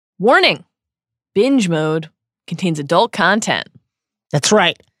Warning, binge mode contains adult content. That's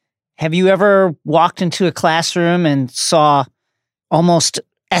right. Have you ever walked into a classroom and saw almost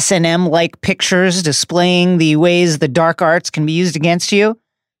S&M-like pictures displaying the ways the dark arts can be used against you?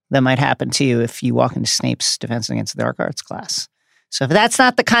 That might happen to you if you walk into Snape's Defense Against the Dark Arts class. So if that's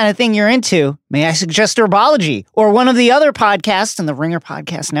not the kind of thing you're into, may I suggest Herbology or one of the other podcasts in the Ringer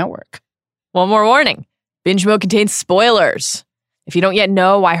Podcast Network? One more warning, binge mode contains spoilers. If you don't yet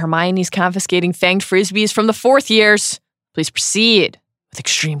know why Hermione's confiscating fanged frisbees from the fourth years, please proceed with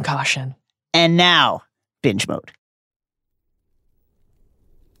extreme caution. And now, binge mode.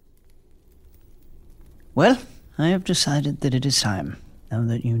 Well, I have decided that it is time, now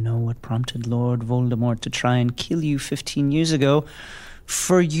that you know what prompted Lord Voldemort to try and kill you 15 years ago,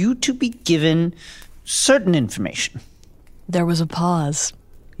 for you to be given certain information. There was a pause.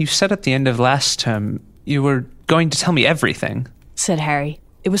 You said at the end of last term you were going to tell me everything, said Harry.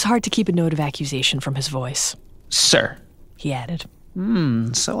 It was hard to keep a note of accusation from his voice. Sir, he added.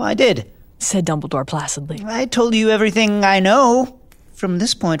 So I did, said Dumbledore placidly. I told you everything I know. From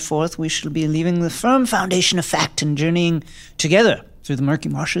this point forth, we shall be leaving the firm foundation of fact and journeying together through the murky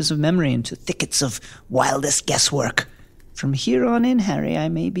marshes of memory into thickets of wildest guesswork. From here on in, Harry, I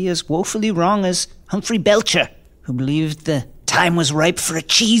may be as woefully wrong as Humphrey Belcher, who believed the time was ripe for a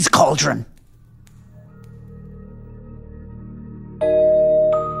cheese cauldron.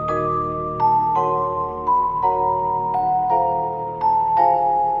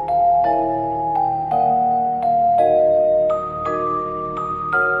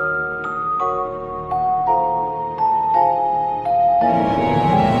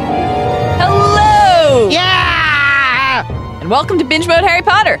 Welcome to Binge Mode Harry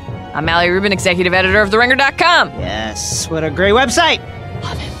Potter. I'm Mallory Rubin, executive editor of TheRinger.com. Yes, what a great website.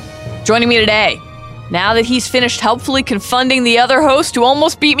 Love it. Joining me today, now that he's finished helpfully confunding the other host who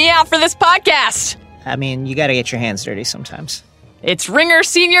almost beat me out for this podcast. I mean, you gotta get your hands dirty sometimes. It's Ringer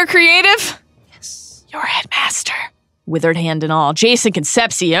Senior Creative. Yes. Your headmaster. Withered hand and all, Jason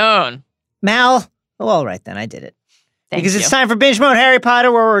Concepcion. Mal, oh, all right then, I did it. Because it's time for Binge Mode Harry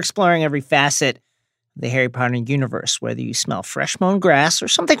Potter, where we're exploring every facet the Harry Potter universe, whether you smell fresh mown grass or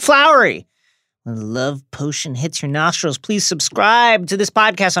something flowery. When the love potion hits your nostrils, please subscribe to this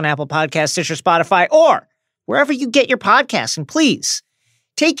podcast on Apple Podcasts, Stitcher, Spotify, or wherever you get your podcasts. And please,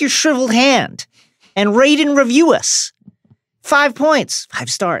 take your shriveled hand and rate and review us. 5 points, 5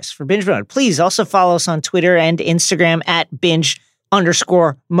 stars for Binge Mode. Please also follow us on Twitter and Instagram at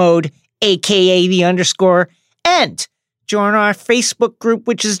binge_mode, a.k.a. the underscore, and join our Facebook group,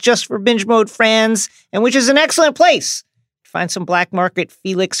 which is just for Binge Mode fans, and which is an excellent place to find some black market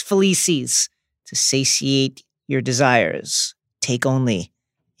Felix Felicis to satiate your desires. Take only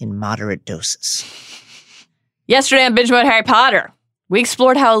in moderate doses. Yesterday on Binge Mode Harry Potter, we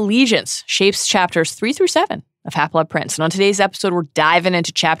explored how allegiance shapes chapters 3 through 7 of Half-Blood Prince. And on today's episode, we're diving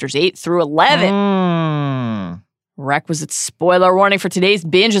into chapters 8 through 11. Requisite spoiler warning for today's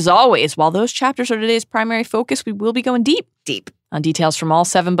binge as always. While those chapters are today's primary focus, we will be going deep on details from all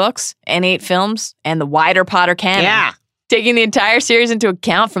 7 books and 8 films and the wider Potter canon. Yeah. Taking the entire series into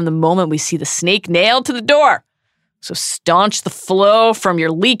account from the moment we see the snake nailed to the door. So staunch the flow from your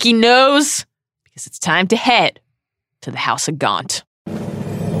leaky nose because it's time to head to the House of Gaunt.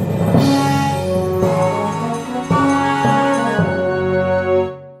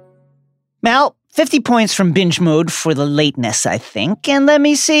 Mal, 50 points from Binge Mode for the lateness, I think. And let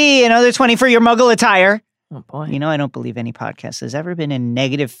me see, another 20 for your Muggle attire. Oh, boy. You know, I don't believe any podcast has ever been in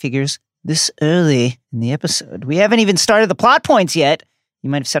negative figures this early in the episode. We haven't even started the plot points yet. You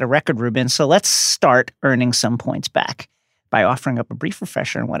might have set a record, Rubin, so let's start earning some points back by offering up a brief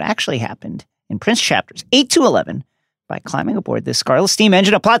refresher on what actually happened in Prince chapters 8 to 11 by climbing aboard this Scarlet Steam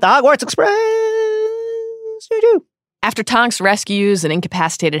engine of plot the Hogwarts Express. After Tonks rescues and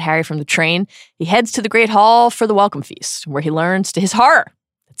incapacitated Harry from the train, he heads to the Great Hall for the welcome feast, where he learns, to his horror,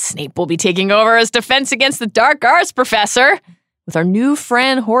 that Snape will be taking over as Defense Against the Dark Arts professor, with our new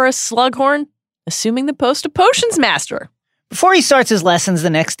friend Horace Slughorn assuming the post of Potions Master. Before he starts his lessons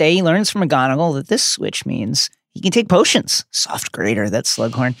the next day, he learns from McGonagall that this switch means he can take potions, soft grader, that's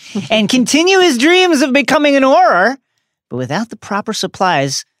Slughorn, and continue his dreams of becoming an Auror, but without the proper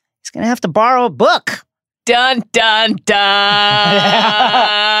supplies, he's going to have to borrow a book. Dun, dun,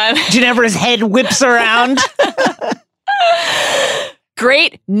 dun. Ginevra's head whips around.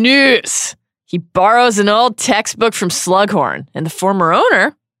 Great news. He borrows an old textbook from Slughorn, and the former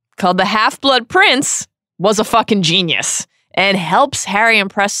owner, called the Half-Blood Prince, was a fucking genius, and helps Harry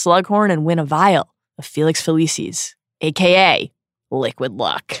impress Slughorn and win a vial of Felix Felicis, a.k.a. Liquid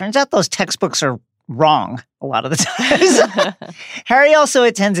Luck. Turns out those textbooks are wrong a lot of the times. Harry also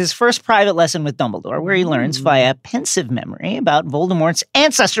attends his first private lesson with Dumbledore, where he learns via pensive memory about Voldemort's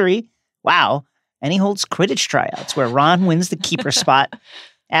ancestry. Wow. And he holds Quidditch tryouts, where Ron wins the keeper spot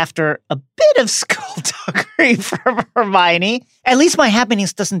after a bit of skullduggery from Hermione. At least my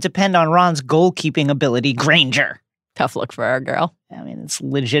happiness doesn't depend on Ron's goalkeeping ability, Granger. Tough look for our girl. I mean, it's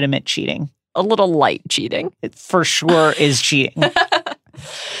legitimate cheating. A little light cheating. It for sure is cheating.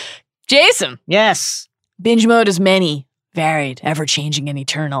 Jason. Yes. Binge mode is many, varied, ever-changing, and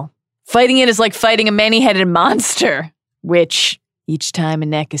eternal. Fighting it is like fighting a many-headed monster, which, each time a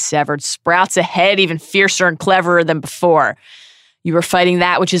neck is severed, sprouts a head even fiercer and cleverer than before. You are fighting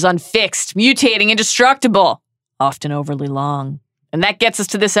that which is unfixed, mutating, indestructible, often overly long. And that gets us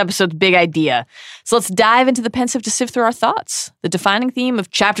to this episode's big idea. So let's dive into the pensive to sift through our thoughts. The defining theme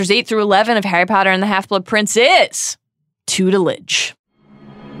of chapters 8 through 11 of Harry Potter and the Half-Blood Prince is tutelage.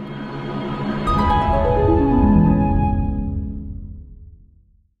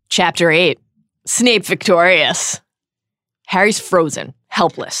 Chapter 8, Snape victorious. Harry's frozen,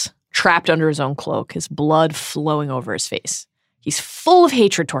 helpless, trapped under his own cloak, his blood flowing over his face. He's full of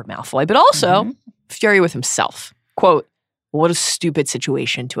hatred toward Malfoy, but also fury with himself. Quote, what a stupid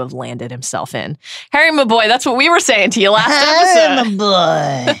situation to have landed himself in. Harry, my boy, that's what we were saying to you last episode. Harry,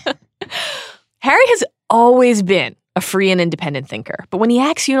 my boy. Harry has always been a free and independent thinker, but when he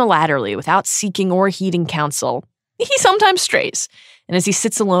acts unilaterally without seeking or heeding counsel, he sometimes strays. And as he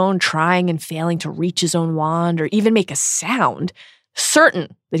sits alone, trying and failing to reach his own wand or even make a sound,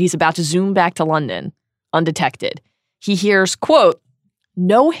 certain that he's about to zoom back to London, undetected, he hears, quote,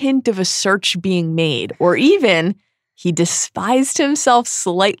 no hint of a search being made, or even, he despised himself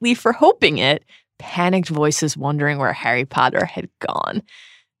slightly for hoping it, panicked voices wondering where Harry Potter had gone.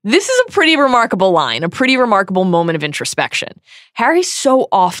 This is a pretty remarkable line, a pretty remarkable moment of introspection. Harry so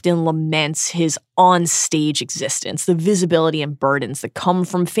often laments his on-stage existence, the visibility and burdens that come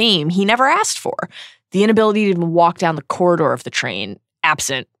from fame he never asked for, the inability to even walk down the corridor of the train,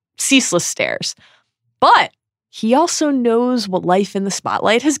 absent ceaseless stares. But he also knows what life in the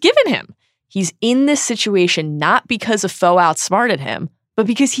spotlight has given him. He's in this situation not because a foe outsmarted him, but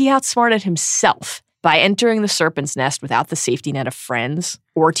because he outsmarted himself by entering the serpent's nest without the safety net of friends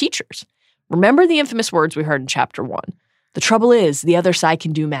or teachers. Remember the infamous words we heard in chapter 1. The trouble is, the other side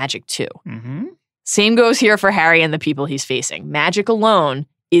can do magic too. Same goes here for Harry and the people he's facing. Magic alone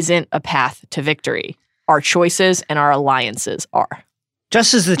isn't a path to victory. Our choices and our alliances are.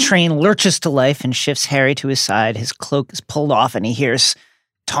 Just as the train lurches to life and shifts Harry to his side, his cloak is pulled off and he hears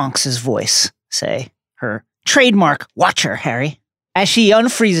Tonks's voice say, her trademark, watch her, Harry. As she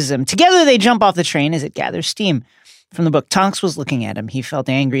unfreezes him, together they jump off the train as it gathers steam. From the book, Tonks was looking at him. He felt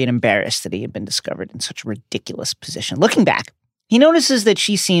angry and embarrassed that he had been discovered in such a ridiculous position. Looking back, he notices that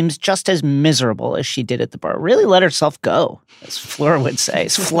she seems just as miserable as she did at the bar. Really let herself go, as Fleur would say,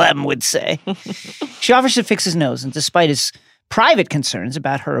 as Flem would say. She offers to fix his nose, and despite his private concerns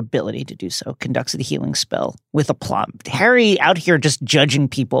about her ability to do so, conducts the healing spell with aplomb. Harry out here just judging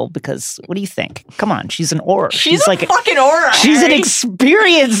people because, what do you think? Come on, she's an aura. She's like a fucking aura, She's Harry. an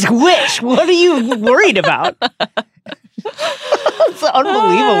experienced witch. What are you worried about? It's an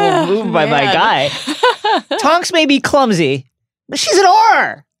unbelievable move by my guy. Tonks may be clumsy, but she's an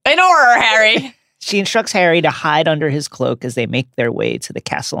aura. An aura, Harry. She instructs Harry to hide under his cloak as they make their way to the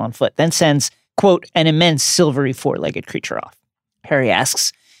castle on foot, then sends, quote, an immense silvery four-legged creature off. Harry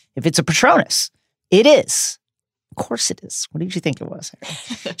asks if it's a Patronus. It is. Of course it is. What did you think it was,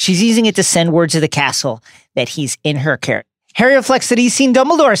 Harry? She's using it to send word to the castle that he's in her care. Harry reflects that he's seen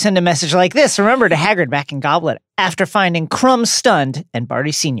Dumbledore send a message like this, remember, to Hagrid back in Goblet, after finding Crumb stunned and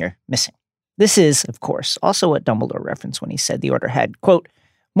Barty Sr. missing. This is, of course, also what Dumbledore referenced when he said the Order had, quote,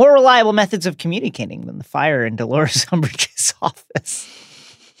 more reliable methods of communicating than the fire in Dolores Umbridge's office.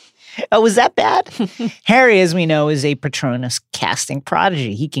 Oh, was that bad? Harry, as we know, is a Patronus casting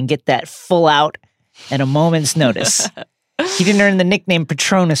prodigy. He can get that full out at a moment's notice. He didn't earn the nickname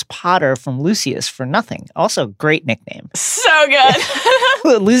Patronus Potter from Lucius for nothing. Also, great nickname. So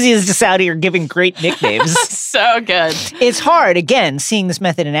good. Lucius just out here giving great nicknames. So good. It's hard, again, seeing this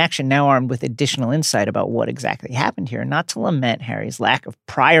method in action, now armed with additional insight about what exactly happened here, not to lament Harry's lack of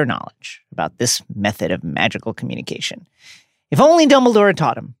prior knowledge about this method of magical communication. If only Dumbledore had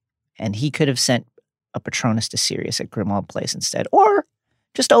taught him, and he could have sent a Patronus to Sirius at Grimmauld Place instead. Or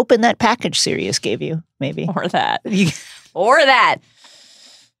just open that package Sirius gave you, maybe. Or that. Or that.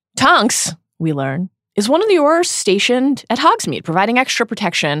 Tonks, we learn, is one of the Aurors stationed at Hogsmeade, providing extra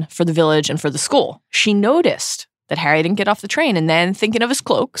protection for the village and for the school. She noticed that Harry didn't get off the train and then, thinking of his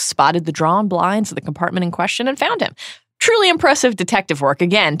cloak, spotted the drawn blinds of the compartment in question and found him. Truly impressive detective work.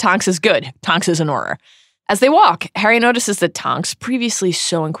 Again, Tonks is good. Tonks is in order. As they walk, Harry notices that Tonks, previously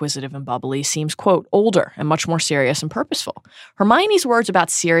so inquisitive and bubbly, seems, quote, older and much more serious and purposeful. Hermione's words about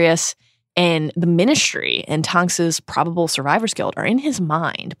Sirius and the Ministry and Tonks's probable survivors guild are in his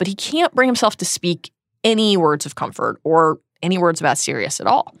mind, but he can't bring himself to speak any words of comfort or any words about Sirius at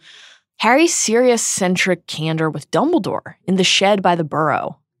all. Harry's Sirius-centric candor with Dumbledore in the shed by the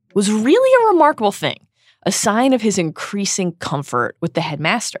burrow was really a remarkable thing, a sign of his increasing comfort with the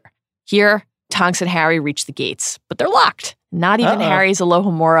headmaster. Here, Tonks and Harry reach the gates, but they're locked. Not even Harry's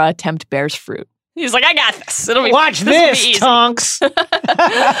Alohomora attempt bears fruit. He's like, I got this. It'll be Watch this, Tonks.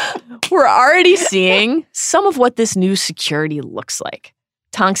 We're already seeing some of what this new security looks like.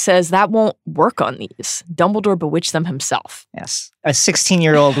 Tonks says that won't work on these. Dumbledore bewitched them himself. Yes. A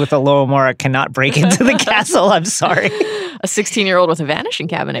 16-year-old with Alohomora cannot break into the castle. I'm sorry. A 16-year-old with a vanishing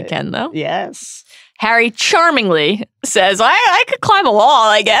cabinet can, though. Yes. Harry charmingly says, I could climb a wall,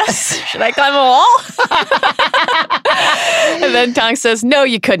 I guess. Should I climb a wall? And then Tonks says, no,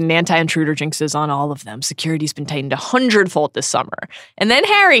 you couldn't. Anti-intruder jinxes on all of them. Security's been tightened 100-fold this summer. And then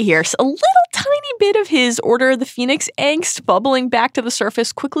Harry hears a little tiny bit of his Order of the Phoenix angst bubbling back to the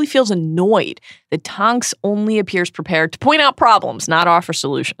surface, quickly feels annoyed that Tonks only appears prepared to point out problems, not offer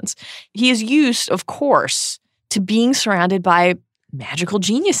solutions. He is used, of course, to being surrounded by magical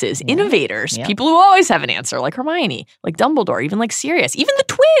geniuses, innovators, people who always have an answer, like Hermione, like Dumbledore, even like Sirius, even the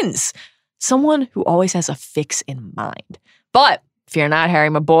twins. Someone who always has a fix in mind. But fear not, Harry,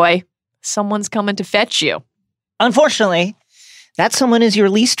 my boy. Someone's coming to fetch you. Unfortunately, that someone is your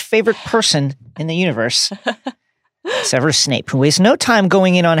least favorite person in the universe. Severus Snape, who wastes no time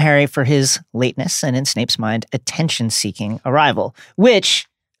going in on Harry for his lateness and, in Snape's mind, attention-seeking arrival. Which,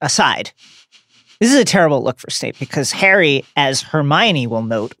 aside, this is a terrible look for Snape because Harry, as Hermione will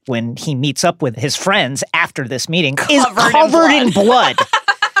note when he meets up with his friends after this meeting, is covered in blood.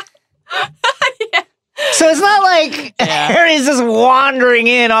 Yeah. So it's not like Harry's just wandering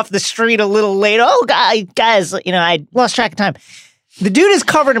in off the street a little late. Oh, guys, I lost track of time. The dude is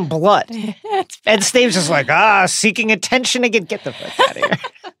covered in blood. And Snape's just like, seeking attention again. Get the fuck out of here.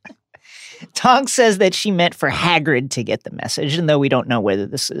 Tonks says that she meant for Hagrid to get the message, and though we don't know whether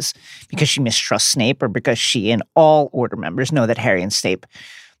this is because she mistrusts Snape or because she and all Order members know that Harry and Snape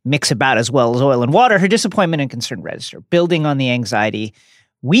mix about as well as oil and water, her disappointment and concern register, building on the anxiety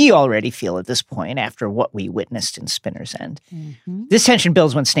we already feel at this point after what we witnessed in Spinner's End. Mm-hmm. This tension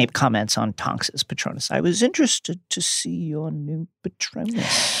builds when Snape comments on Tonks's Patronus. I was interested to see your new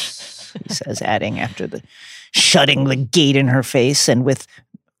Patronus, he says, adding after the shutting the gate in her face and with,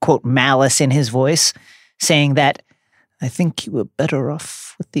 quote, malice in his voice, saying that, I think you were better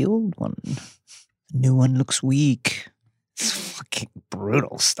off with the old one. The new one looks weak. It's fucking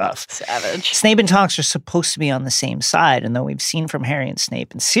brutal stuff. Savage. Snape and Tonks are supposed to be on the same side, and though we've seen from Harry and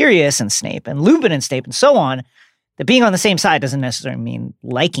Snape and Sirius and Snape and Lupin and Snape and so on, that being on the same side doesn't necessarily mean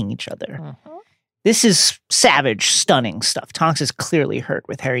liking each other. Mm-hmm. This is savage, stunning stuff. Tonks is clearly hurt,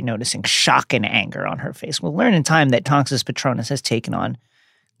 with Harry noticing shock and anger on her face. We'll learn in time that Tonks's Patronus has taken on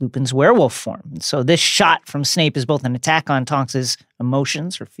Lupin's werewolf form. And so this shot from Snape is both an attack on Tonks's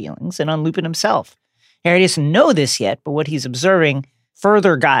emotions or feelings and on Lupin himself. Harry doesn't know this yet, but what he's observing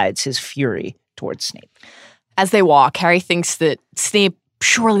further guides his fury towards Snape. As they walk, Harry thinks that Snape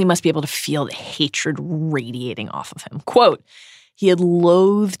surely must be able to feel the hatred radiating off of him. Quote, he had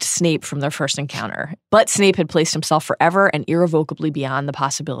loathed Snape from their first encounter, but Snape had placed himself forever and irrevocably beyond the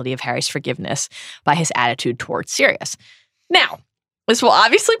possibility of Harry's forgiveness by his attitude towards Sirius. Now, this will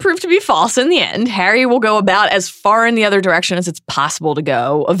obviously prove to be false in the end. Harry will go about as far in the other direction as it's possible to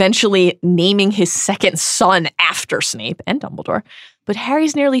go, eventually naming his second son after Snape and Dumbledore. But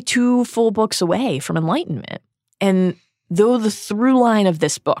Harry's nearly 2 full books away from enlightenment. And though the through line of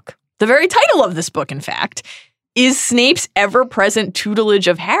this book, the very title of this book, in fact, is Snape's ever-present tutelage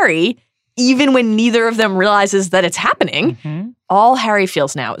of Harry, even when neither of them realizes that it's happening, all Harry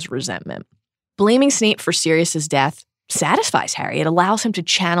feels now is resentment. Blaming Snape for Sirius's death satisfies Harry. It allows him to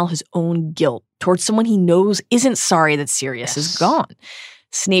channel his own guilt towards someone he knows isn't sorry that Sirius is gone.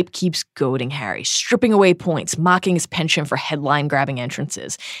 Snape keeps goading Harry, stripping away points, mocking his penchant for headline-grabbing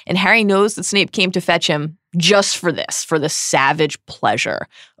entrances. And Harry knows that Snape came to fetch him just for this, for the savage pleasure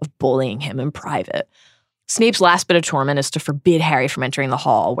of bullying him in private. Snape's last bit of torment is to forbid Harry from entering the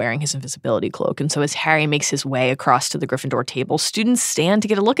hall wearing his invisibility cloak. And so as Harry makes his way across to the Gryffindor table, students stand to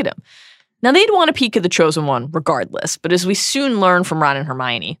get a look at him. Now, they'd want a peek at the Chosen One regardless, but as we soon learn from Ron and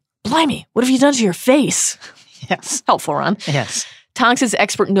Hermione, blimey, what have you done to your face? Yes. Helpful, Ron. Yes. Tonks's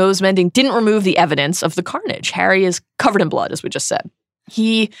expert nose mending didn't remove the evidence of the carnage. Harry is covered in blood, as we just said.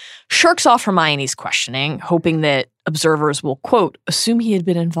 He shirks off Hermione's questioning, hoping that observers will, quote, assume he had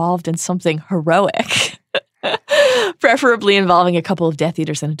been involved in something heroic, preferably involving a couple of Death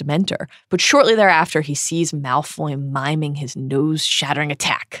Eaters and a Dementor. But shortly thereafter, he sees Malfoy miming his nose-shattering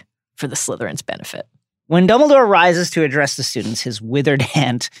attack for the Slytherin's benefit. When Dumbledore rises to address the students, his withered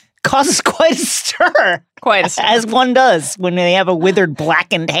hand causes quite a stir. Quite a stir. As one does when they have a withered,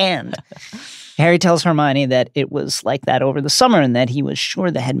 blackened hand. Harry tells Hermione that it was like that over the summer and that he was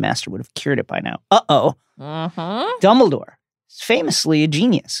sure the headmaster would have cured it by now. Uh-oh. Dumbledore is famously a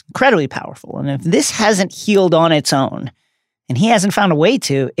genius, incredibly powerful. And if this hasn't healed on its own, and he hasn't found a way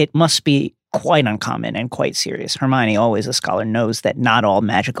to, it must be quite uncommon and quite serious. Hermione, always a scholar, knows that not all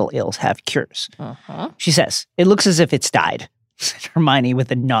magical ills have cures. She says, it looks as if it's died, said Hermione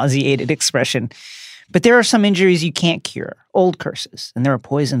with a nauseated expression. But there are some injuries you can't cure, old curses, and there are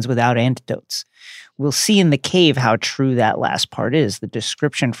poisons without antidotes. We'll see in the cave how true that last part is. The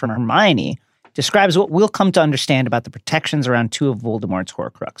description from Hermione describes what we'll come to understand about the protections around two of Voldemort's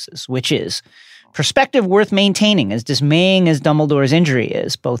Horcruxes, which is perspective worth maintaining, as dismaying as Dumbledore's injury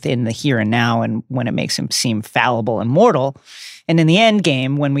is, both in the here and now and when it makes him seem fallible and mortal, and in the end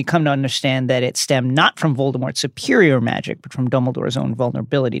game, when we come to understand that it stemmed not from Voldemort's superior magic, but from Dumbledore's own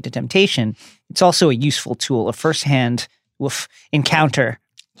vulnerability to temptation, it's also a useful tool, a first-hand encounter.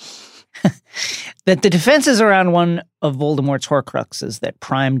 That the defenses around one of Voldemort's Horcruxes that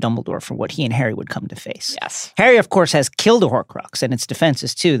prime Dumbledore for what he and Harry would come to face. Yes. Harry, of course, has killed a Horcrux and its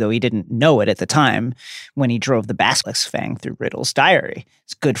defenses too, though he didn't know it at the time when he drove the basilisk's fang through Riddle's diary.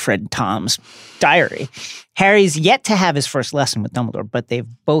 His good friend Tom's diary. Harry's yet to have his first lesson with Dumbledore, but they've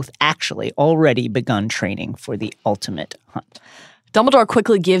both actually already begun training for the ultimate hunt. Dumbledore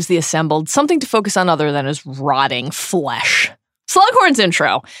quickly gives the assembled something to focus on other than his rotting flesh. Slughorn's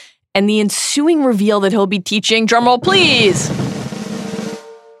intro, and the ensuing reveal that he'll be teaching, drumroll please,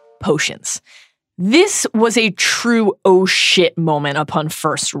 potions. This was a true oh shit moment upon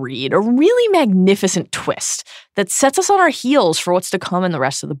first read, a really magnificent twist that sets us on our heels for what's to come in the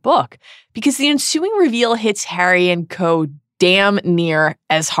rest of the book, because the ensuing reveal hits Harry and co damn near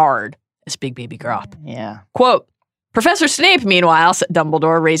as hard as Big Baby Grop. Yeah. Quote, Professor Snape, meanwhile, said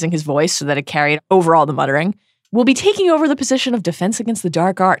Dumbledore, raising his voice so that it carried over all the muttering, will be taking over the position of defense against the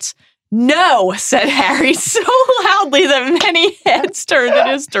dark arts. No, said Harry so loudly that many heads turned in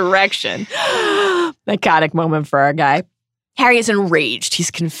his direction. Iconic moment for our guy. Harry is enraged. He's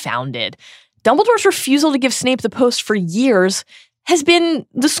confounded. Dumbledore's refusal to give Snape the post for years has been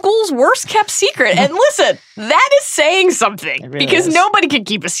the school's worst kept secret. And listen, that is saying something really because nobody can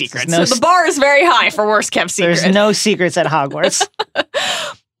keep a secret. So the bar is very high for worst kept secret. There's no secrets at Hogwarts.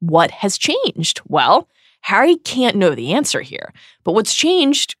 What has changed? Well, Harry can't know the answer here. But what's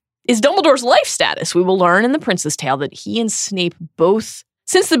changed is Dumbledore's life status. We will learn in The Prince's Tale that he and Snape both,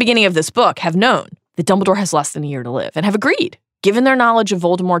 since the beginning of this book, have known that Dumbledore has less than a year to live and have agreed, given their knowledge of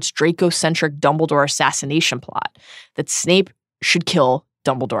Voldemort's Draco-centric Dumbledore assassination plot, that Snape should kill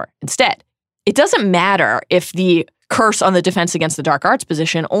Dumbledore instead. It doesn't matter if the curse on the defense against the dark arts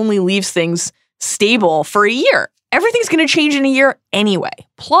position only leaves things stable for a year. Everything's going to change in a year anyway.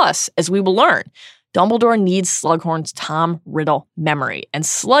 Plus, as we will learn, Dumbledore needs Slughorn's Tom Riddle memory, and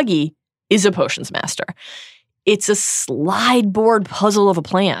Sluggy is a potions master. It's a slide board puzzle of a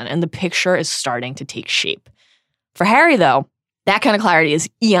plan, and the picture is starting to take shape. For Harry, though, that kind of clarity is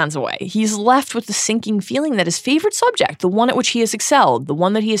eons away. He's left with the sinking feeling that his favorite subject, the one at which he has excelled, the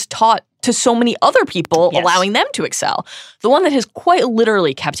one that he has taught to so many other people, allowing them to excel, the one that has quite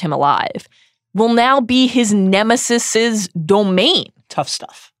literally kept him alive, will now be his nemesis's domain. Tough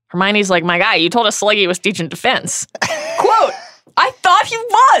stuff. Hermione's like, my guy, you told us Sluggy was teaching defense. Quote, I thought he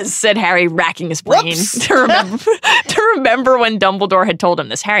was, said Harry, racking his brain to remember when Dumbledore had told him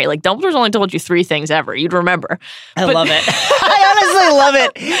this. Harry, like, Dumbledore's only told you 3 things ever. You'd remember. I love it. I honestly love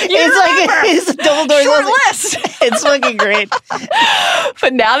it. It's Dumbledore's short list. It's fucking great.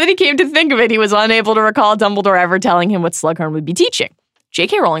 But now that he came to think of it, he was unable to recall Dumbledore ever telling him what Slughorn would be teaching.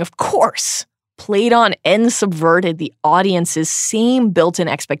 J.K. Rowling, of course, played on and subverted the audience's same built-in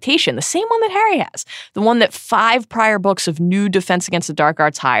expectation, the same one that Harry has, the one that 5 prior books of new Defense Against the Dark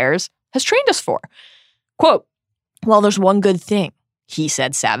Arts hires has trained us for. Quote, well, there's one good thing, he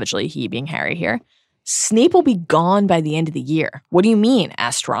said savagely, he being Harry here. Snape will be gone by the end of the year. What do you mean?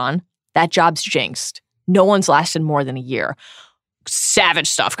 Asked Ron. That job's jinxed. No one's lasted more than a year.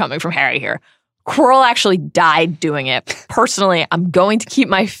 Savage stuff coming from Harry here. Quirrell actually died doing it. Personally, I'm going to keep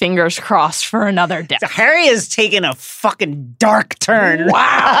my fingers crossed for another death. Harry has taken a fucking dark turn.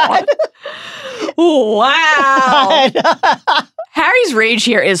 Wow. Wow. Harry's rage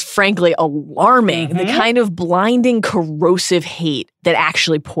here is frankly alarming, the kind of blinding, corrosive hate that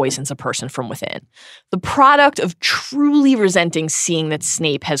actually poisons a person from within. The product of truly resenting seeing that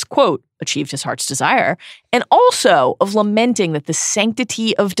Snape has, quote, achieved his heart's desire, and also of lamenting that the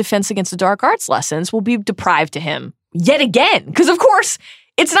sanctity of Defense Against the Dark Arts lessons will be deprived to him yet again. Because, of course,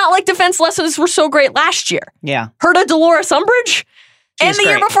 it's not like defense lessons were so great last year. Yeah. Heard of Dolores Umbridge? And the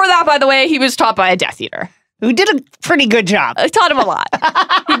year before that, by the way, he was taught by a Death Eater. Who did a pretty good job. I taught him a lot.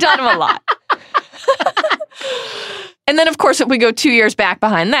 He taught him a lot. And then, of course, if we go 2 years back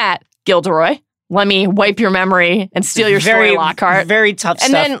behind that, Gilderoy, let me wipe your memory and steal your story, Lockhart. Very tough stuff.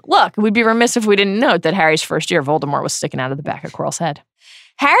 And then, look, we'd be remiss if we didn't note that Harry's first year, Voldemort was sticking out of the back of Quirrell's head.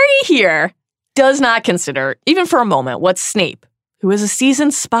 Harry here does not consider, even for a moment, what Snape, who is a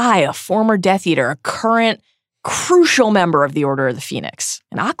seasoned spy, a former Death Eater, a current crucial member of the Order of the Phoenix,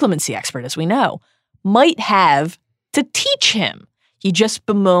 an occlumency expert, as we know, might have to teach him. He just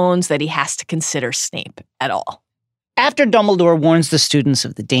bemoans that he has to consider Snape at all. After Dumbledore warns the students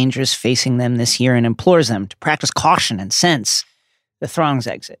of the dangers facing them this year and implores them to practice caution and sense, the throngs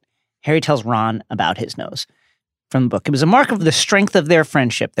exit. Harry tells Ron about his nose. From the book, it was a mark of the strength of their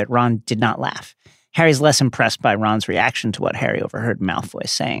friendship that Ron did not laugh. Harry's less impressed by Ron's reaction to what Harry overheard Malfoy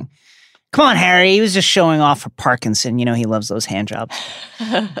saying. Come on, Harry, he was just showing off for Parkinson. You know he loves those hand jobs.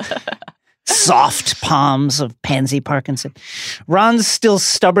 Soft palms of Pansy Parkinson. Ron's still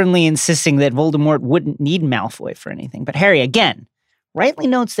stubbornly insisting that Voldemort wouldn't need Malfoy for anything. But Harry, again, rightly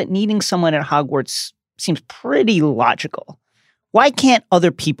notes that needing someone at Hogwarts seems pretty logical. Why can't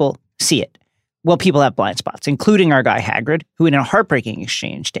other people see it? Well, people have blind spots, including our guy Hagrid, who in a heartbreaking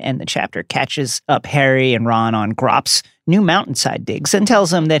exchange to end the chapter catches up Harry and Ron on Grop's new mountainside digs and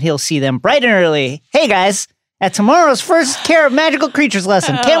tells them that he'll see them bright and early. Hey, guys, at tomorrow's first Care of Magical Creatures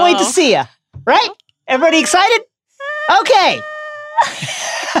lesson. Can't wait to see ya. Right? Everybody excited? Okay.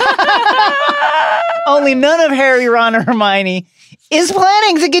 Only none of Harry, Ron, or Hermione is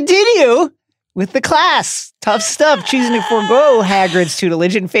planning to continue with the class. Tough stuff, choosing to forego Hagrid's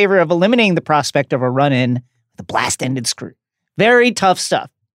tutelage in favor of eliminating the prospect of a run-in with a blast-ended screw. Very tough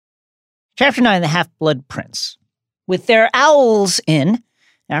stuff. Chapter 9, The Half-Blood Prince. With their owls in,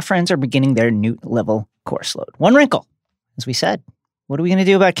 our friends are beginning their Newt-level course load. One wrinkle, as we said. What are we going to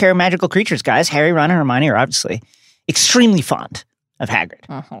do about Care of Magical Creatures, guys? Harry, Ron, and Hermione are obviously extremely fond of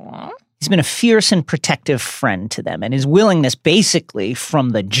Hagrid. He's been a fierce and protective friend to them, and his willingness basically from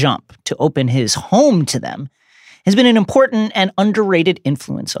the jump to open his home to them has been an important and underrated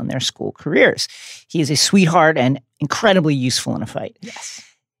influence on their school careers. He is a sweetheart and incredibly useful in a fight. Yes.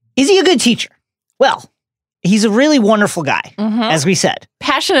 Is he a good teacher? Well, he's a really wonderful guy, as we said.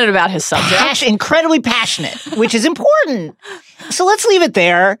 Passionate about his subject. Incredibly passionate, which is important. So let's leave it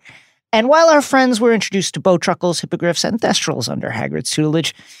there. And while our friends were introduced to bowtruckles, hippogriffs, and thestrals under Hagrid's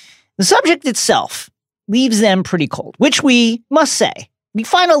tutelage, the subject itself leaves them pretty cold, which we must say, we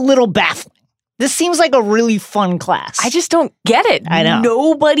find a little baffling. This seems like a really fun class. I just don't get it. I know.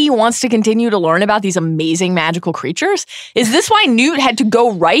 Nobody wants to continue to learn about these amazing magical creatures. Is this why Newt had to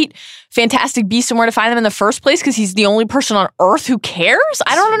go write Fantastic Beasts and Where to Find Them in the first place? Because he's the only person on Earth who cares?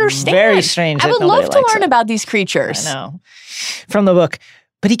 I don't understand. Very strange. I would love to learn about these creatures. I know. From the book.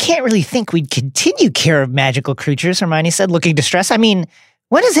 But he can't really think we'd continue Care of Magical Creatures, Hermione said, looking distressed. I mean,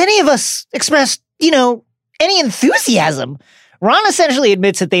 when has any of us expressed, any enthusiasm? Ron essentially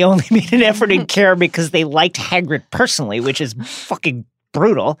admits that they only made an effort in Care because they liked Hagrid personally, which is fucking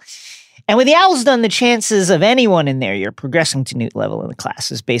brutal. And with the owls done, the chances of anyone in their year progressing to Newt level in the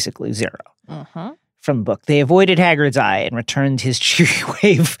class is basically zero. From the book, they avoided Hagrid's eye and returned his cheery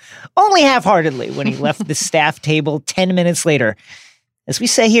wave only half-heartedly when he left the staff table 10 minutes later. As we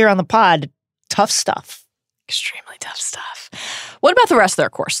say here on the pod, tough stuff. Extremely tough stuff. What about the rest of their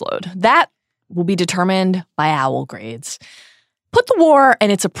course load? That will be determined by owl grades. Put the war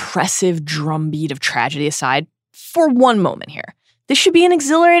and its oppressive drumbeat of tragedy aside for one moment here. This should be an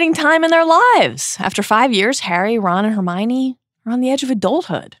exhilarating time in their lives. After 5 years, Harry, Ron, and Hermione are on the edge of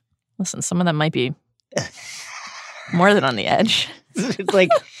adulthood. Listen, some of them might be more than on the edge. It's like...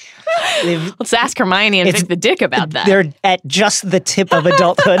 Let's ask Hermione and Vic the Dick about that. They're at just the tip of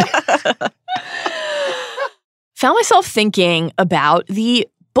adulthood. Found myself thinking about the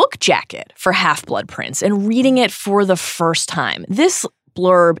book jacket for Half-Blood Prince and reading it for the first time. This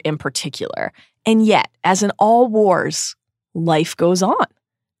blurb in particular. And yet, as in all wars, life goes on.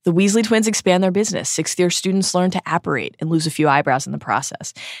 The Weasley twins expand their business. Sixth-year students learn to apparate and lose a few eyebrows in the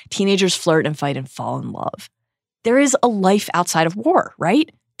process. Teenagers flirt and fight and fall in love. There is a life outside of war, right?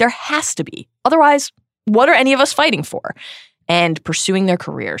 There has to be. Otherwise, what are any of us fighting for? And pursuing their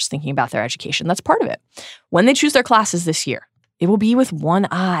careers, thinking about their education, that's part of it. When they choose their classes this year, it will be with one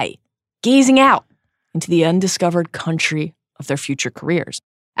eye, gazing out into the undiscovered country of their future careers.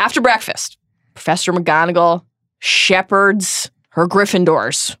 After breakfast, Professor McGonagall shepherds her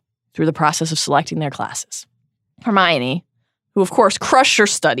Gryffindors through the process of selecting their classes. Hermione, who of course crushed her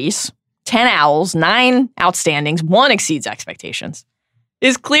studies, 10 owls, 9 outstandings, 1 exceeds expectations,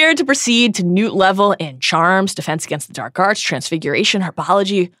 is cleared to proceed to Newt level in Charms, Defense Against the Dark Arts, Transfiguration,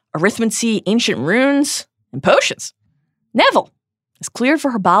 Herbology, Arithmancy, Ancient Runes, and Potions. Neville is cleared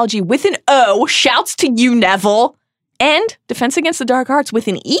for Herbology with an O, shouts to you, Neville, and Defense Against the Dark Arts with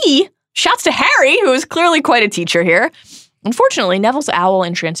an E, shouts to Harry, who is clearly quite a teacher here. Unfortunately, Neville's owl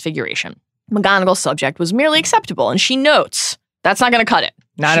in Transfiguration, McGonagall's subject, was merely acceptable, and she notes that's not going to cut it.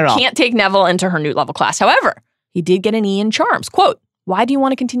 Not at all. She can't take Neville into her Newt level class. However, he did get an E in Charms. Quote, why do you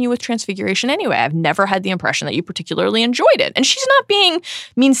want to continue with Transfiguration anyway? I've never had the impression that you particularly enjoyed it. And she's not being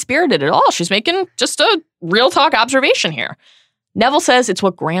mean-spirited at all. She's making just a real talk observation here. Neville says it's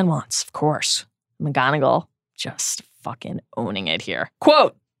what Gran wants, of course. McGonagall just fucking owning it here.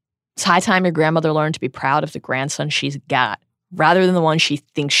 Quote, it's high time your grandmother learned to be proud of the grandson she's got, rather than the one she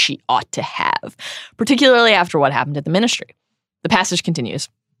thinks she ought to have, particularly after what happened at the Ministry. The passage continues.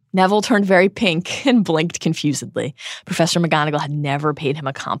 Neville turned very pink and blinked confusedly. Professor McGonagall had never paid him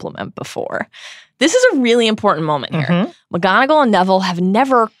a compliment before. This is a really important moment here. McGonagall and Neville have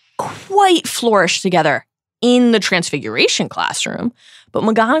never quite flourished together in the Transfiguration classroom, but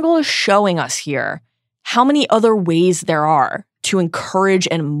McGonagall is showing us here how many other ways there are to encourage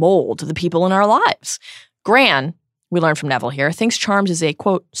and mold the people in our lives. Gran, we learn from Neville here, thinks Charms is a,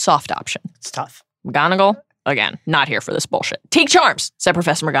 quote, soft option. It's tough. McGonagall, again, not here for this bullshit. Take Charms, said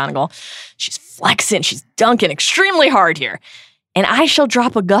Professor McGonagall. She's flexing, she's dunking extremely hard here. And I shall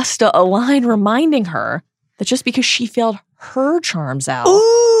drop Augusta a line reminding her that just because she failed her Charms out,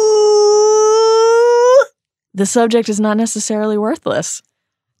 the subject is not necessarily worthless.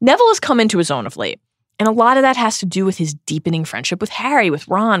 Neville has come into his own of late. And a lot of that has to do with his deepening friendship with Harry, with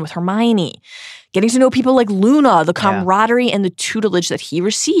Ron, with Hermione, getting to know people like Luna, the camaraderie and the tutelage that he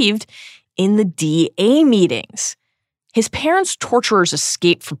received in the DA meetings. His parents' torturer's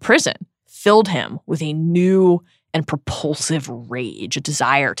escape from prison filled him with a new and propulsive rage, a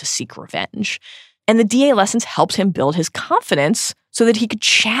desire to seek revenge. And the DA lessons helped him build his confidence so that he could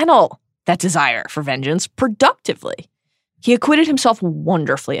channel that desire for vengeance productively. He acquitted himself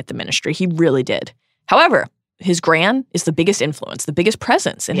wonderfully at the Ministry. He really did. However, his Gran is the biggest influence, the biggest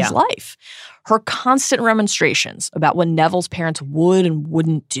presence in his life. Her constant remonstrations about what Neville's parents would and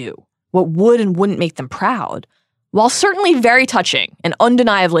wouldn't do, what would and wouldn't make them proud, while certainly very touching and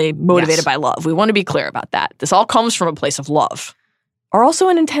undeniably motivated by love, we want to be clear about that. This all comes from a place of love, are also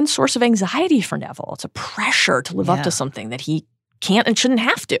an intense source of anxiety for Neville. It's a pressure to live up to something that he can't and shouldn't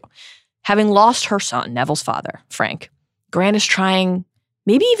have to. Having lost her son, Neville's father, Frank, Gran is trying,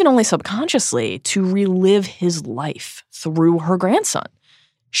 maybe even only subconsciously, to relive his life through her grandson.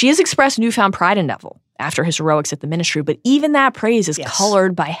 She has expressed newfound pride in Neville after his heroics at the Ministry, but even that praise is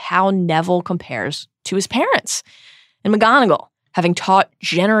colored by how Neville compares to his parents. And McGonagall, having taught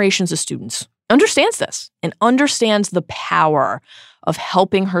generations of students, understands this and understands the power of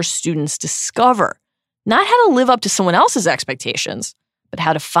helping her students discover not how to live up to someone else's expectations, but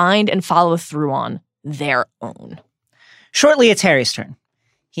how to find and follow through on their own. Shortly, it's Harry's turn.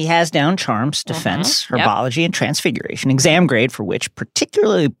 He has down Charms, Defense, Herbology, and Transfiguration, exam grade for which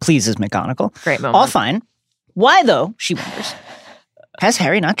particularly pleases McGonagall. Great moment. All fine. Why, though, she wonders, has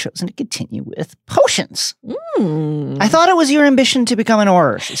Harry not chosen to continue with Potions? I thought it was your ambition to become an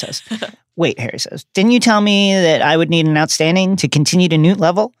Auror, she says. Wait, Harry says, didn't you tell me that I would need an outstanding to continue to Newt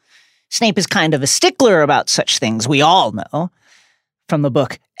level? Snape is kind of a stickler about such things, we all know, from the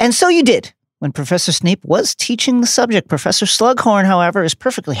book. And so you did. When Professor Snape was teaching the subject, Professor Slughorn, however, is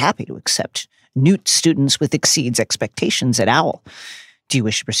perfectly happy to accept Newt students with exceeds expectations at Owl. Do you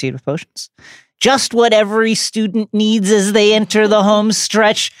wish to proceed with Potions? Just what every student needs as they enter the home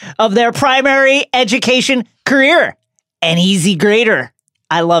stretch of their primary education career. An easy grader.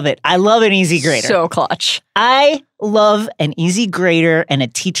 I love it. I love an easy grader. So clutch. I love an easy grader and a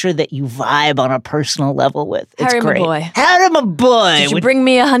teacher that you vibe on a personal level with. It's Harry, great. my boy. Harry, my boy. Did you bring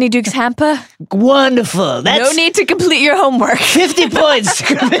me a Honeyduke's hamper? Wonderful. That's no need to complete your homework. 50 points,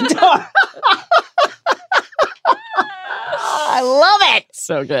 Gryffindor. I love it.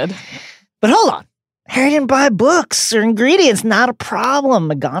 So good. But hold on. Harry didn't buy books or ingredients. Not a problem.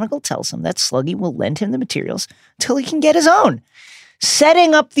 McGonagall tells him that Sluggy will lend him the materials until he can get his own,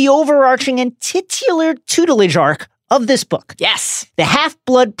 setting up the overarching and titular tutelage arc of this book. Yes. The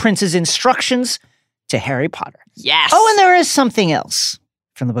Half-Blood Prince's instructions to Harry Potter. Yes. Oh, and there is something else.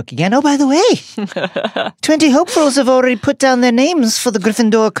 From the book again. Oh, by the way, 20 hopefuls have already put down their names for the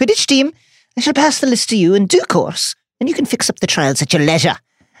Gryffindor Quidditch team. I shall pass the list to you in due course, and you can fix up the trials at your leisure.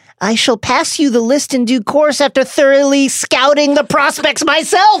 I shall pass you the list in due course after thoroughly scouting the prospects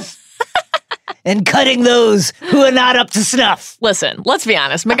myself and cutting those who are not up to snuff. Listen, let's be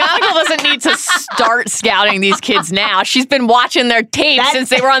honest. McGonagall doesn't need to start scouting these kids now. She's been watching their tapes since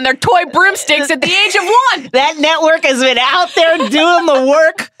they were on their toy broomsticks at the age of 1. That network has been out there doing the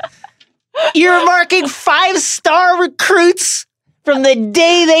work, earmarking 5-star recruits from the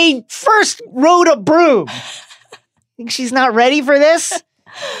day they first rode a broom. Think she's not ready for this?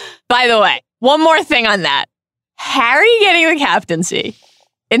 By the way, one more thing on that. Harry getting the captaincy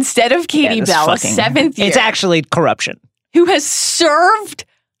instead of Katie Bell, a 7th year. It's actually corruption. Who has served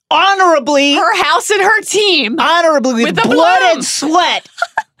honorably her house and her team. Honorably with blood and sweat.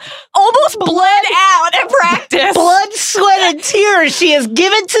 Almost bled out at practice. Blood, sweat, and tears she has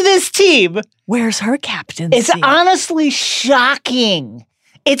given to this team. Where's her captaincy? It's honestly shocking.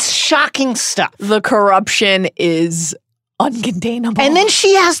 It's shocking stuff. The corruption is uncontainable. And then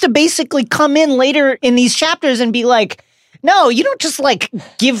she has to basically come in later in these chapters and be like, no, you don't just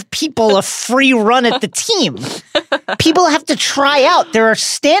give people a free run at the team. People have to try out. There are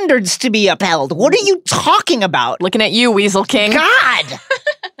standards to be upheld. What are you talking about? Looking at you, Weasel King. God!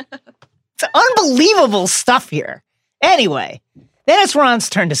 It's unbelievable stuff here. Anyway, then it's Ron's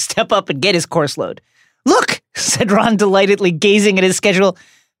turn to step up and get his course load. Look, said Ron delightedly gazing at his schedule.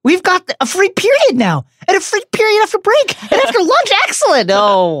 We've got a free period now, and a free period after break, and after lunch, excellent.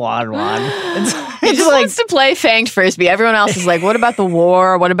 Oh, Ron. He just wants to play fanged frisbee. Everyone else is like, what about the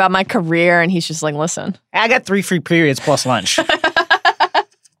war? What about my career? And he's just like, listen. I got 3 free periods plus lunch.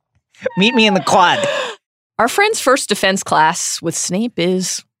 Meet me in the quad. Our friend's first defense class with Snape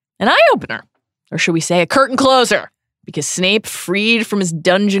is an eye-opener, or should we say a curtain closer, because Snape, freed from his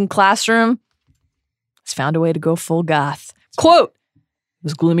dungeon classroom, has found a way to go full goth. Quote, it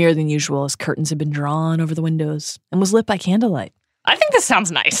was gloomier than usual as curtains had been drawn over the windows and was lit by candlelight. I think this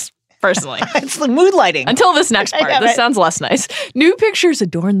sounds nice, personally. It's the mood lighting. Until this next part. This sounds less nice. New pictures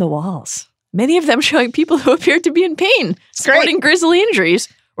adorned the walls, many of them showing people who appeared to be in pain, sporting grisly injuries,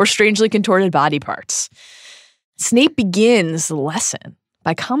 or strangely contorted body parts. Snape begins the lesson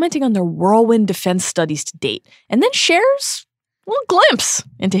by commenting on their whirlwind defense studies to date, and then shares a little glimpse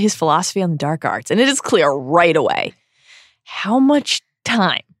into his philosophy on the dark arts. And it is clear right away how much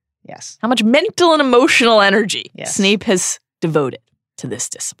time, how much mental and emotional energy Snape has devoted to this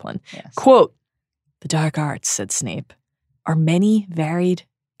discipline. Quote, the dark arts, said Snape, are many, varied,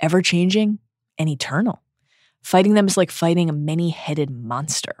 ever-changing, and eternal. Fighting them is like fighting a many-headed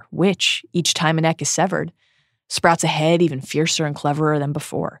monster, which, each time a neck is severed, sprouts a head even fiercer and cleverer than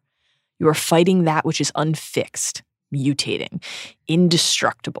before. You are fighting that which is unfixed, mutating,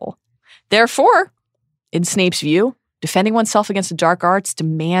 indestructible. Therefore, in Snape's view, defending oneself against the dark arts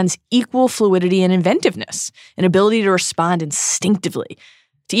demands equal fluidity and inventiveness, an ability to respond instinctively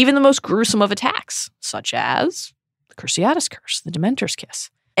to even the most gruesome of attacks, such as the Cruciatus Curse, the Dementor's Kiss.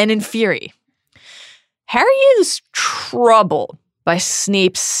 And in Fury, Harry is troubled by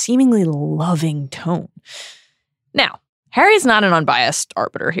Snape's seemingly loving tone. Now, Harry is not an unbiased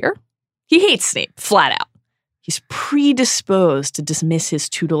arbiter here. He hates Snape, flat out. He's predisposed to dismiss his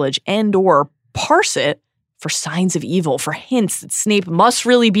tutelage and or parse it for signs of evil, for hints that Snape must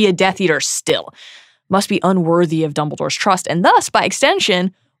really be a Death Eater still, must be unworthy of Dumbledore's trust, and thus, by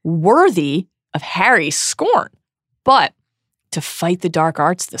extension, worthy of Harry's scorn. But to fight the dark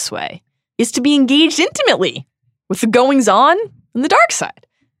arts this way is to be engaged intimately with the goings-on and the dark side.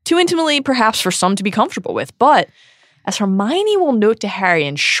 Too intimately, perhaps, for some to be comfortable with, but as Hermione will note to Harry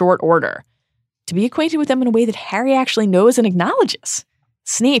in short order, to be acquainted with them in a way that Harry actually knows and acknowledges.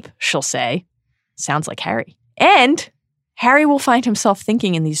 Snape, she'll say, sounds like Harry. And Harry will find himself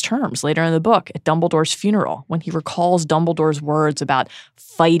thinking in these terms later in the book at Dumbledore's funeral when he recalls Dumbledore's words about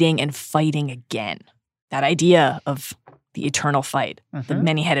fighting and fighting again. That idea of the eternal fight, the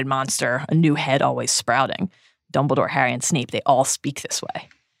many-headed monster, a new head always sprouting. Dumbledore, Harry, and Snape, they all speak this way.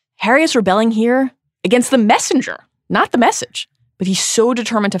 Harry is rebelling here against the messenger, not the message. But he's so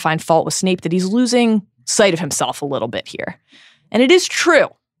determined to find fault with Snape that he's losing sight of himself a little bit here. And it is true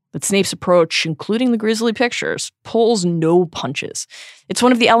that Snape's approach, including the grisly pictures, pulls no punches. It's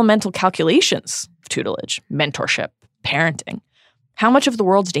one of the elemental calculations of tutelage, mentorship, parenting. How much of the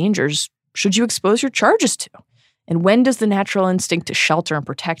world's dangers should you expose your charges to? And when does the natural instinct to shelter and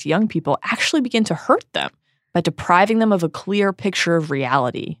protect young people actually begin to hurt them by depriving them of a clear picture of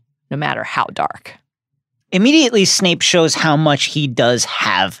reality, no matter how dark? Immediately, Snape shows how much he does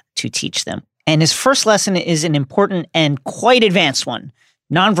have to teach them. And his first lesson is an important and quite advanced one.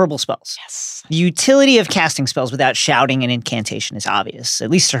 Nonverbal spells. Yes. The utility of casting spells without shouting and incantation is obvious, at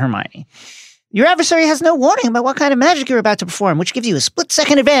least to Hermione. Your adversary has no warning about what kind of magic you're about to perform, which gives you a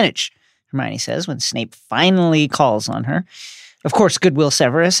split-second advantage, Hermione says when Snape finally calls on her. Of course, Goodwill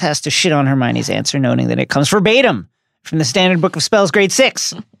Severus has to shit on Hermione's answer, noting that it comes verbatim from the Standard Book of Spells, grade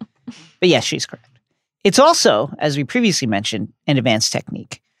 6. But yes, she's correct. It's also, as we previously mentioned, an advanced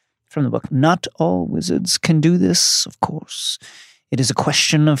technique from the book. Not all wizards can do this, of course. It is a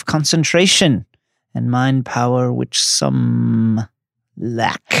question of concentration and mind power which some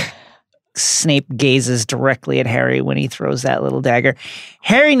lack. Snape gazes directly at Harry when he throws that little dagger.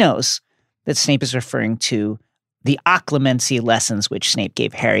 Harry knows that Snape is referring to the occlumency lessons which Snape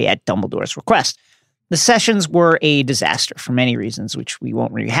gave Harry at Dumbledore's request. The sessions were a disaster for many reasons, which we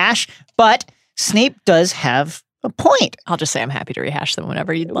won't rehash, but Snape does have a point. I'll just say I'm happy to rehash them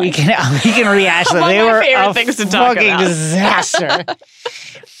whenever you'd like. We can rehash them. They were a things to talk fucking about. disaster.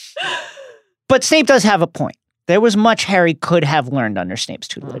 But Snape does have a point. There was much Harry could have learned under Snape's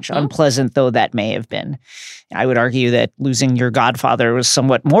tutelage, unpleasant though that may have been. I would argue that losing your godfather was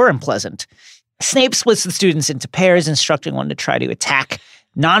somewhat more unpleasant. Snape splits the students into pairs, instructing one to try to attack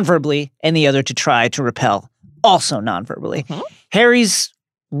non-verbally and the other to try to repel, also non-verbally. Harry's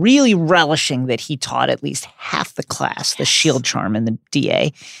really relishing that he taught at least half the class the shield charm and the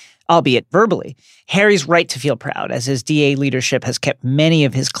DA, albeit verbally. Harry's right to feel proud, as his DA leadership has kept many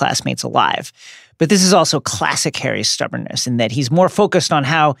of his classmates alive. But this is also classic Harry's stubbornness in that he's more focused on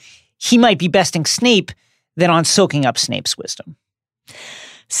how he might be besting Snape than on soaking up Snape's wisdom.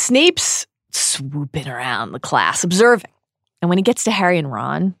 Snape's swooping around the class, observing. And when he gets to Harry and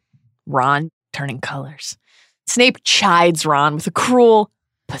Ron turning colors. Snape chides Ron with a cruel,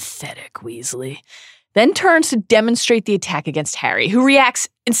 pathetic Weasley, then turns to demonstrate the attack against Harry, who reacts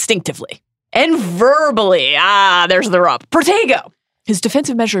instinctively and verbally. There's the rub. Protego! His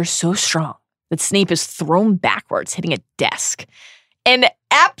defensive measure is so strong that Snape is thrown backwards, hitting a desk. An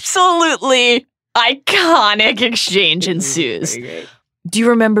absolutely iconic exchange ensues. Do you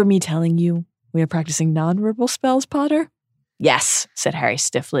remember me telling you we are practicing nonverbal spells, Potter? Yes, said Harry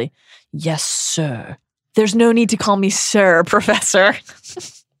stiffly. Yes, sir. There's no need to call me sir, Professor.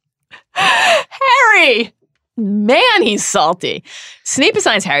 Harry! Man, he's salty. Snape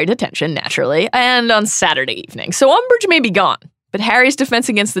assigns Harry detention, naturally, and on Saturday evening, so Umbridge may be gone. But Harry's defense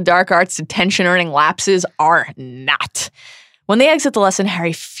against the dark arts detention-earning lapses are not. When they exit the lesson,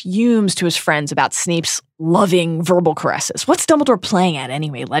 Harry fumes to his friends about Snape's loving verbal caresses. What's Dumbledore playing at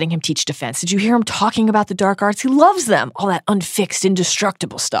anyway, letting him teach defense? Did you hear him talking about the dark arts? He loves them, all that unfixed,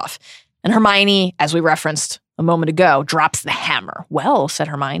 indestructible stuff. And Hermione, as we referenced a moment ago, drops the hammer. Well, said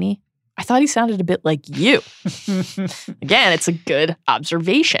Hermione, I thought he sounded a bit like you. Again, it's a good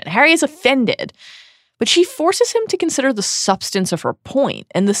observation. Harry is offended, but she forces him to consider the substance of her point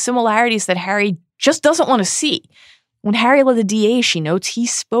and the similarities that Harry just doesn't want to see. When Harry led the DA, she notes he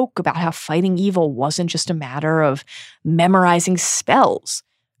spoke about how fighting evil wasn't just a matter of memorizing spells.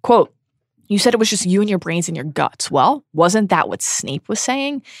 Quote, you said it was just you and your brains and your guts. Well, wasn't that what Snape was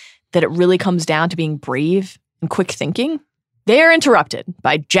saying? That it really comes down to being brave and quick thinking? They are interrupted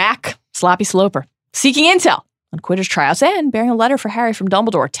by Jack Sloppy Sloper, seeking intel on Quidditch tryouts and bearing a letter for Harry from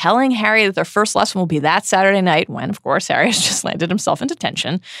Dumbledore, telling Harry that their first lesson will be that Saturday night when, of course, Harry has just landed himself in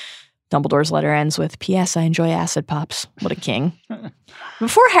detention. Dumbledore's letter ends with, P.S. I enjoy acid pops. What a king.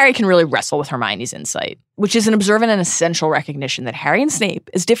 Before Harry can really wrestle with Hermione's insight, which is an observant and essential recognition that Harry and Snape,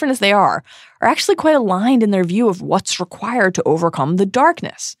 as different as they are actually quite aligned in their view of what's required to overcome the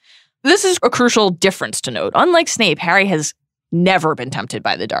darkness. This is a crucial difference to note. Unlike Snape, Harry has never been tempted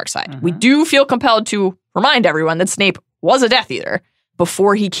by the dark side. We do feel compelled to remind everyone that Snape was a Death Eater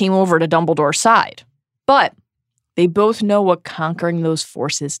before he came over to Dumbledore's side. But they both know what conquering those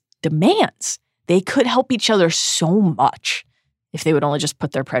forces demands. They could help each other so much if they would only just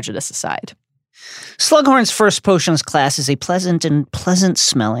put their prejudice aside. Slughorn's first potions class is a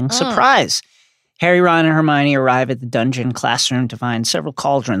pleasant-smelling surprise. Harry, Ron, and Hermione arrive at the dungeon classroom to find several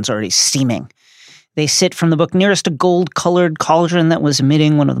cauldrons already steaming. They sit from the book nearest a gold-colored cauldron that was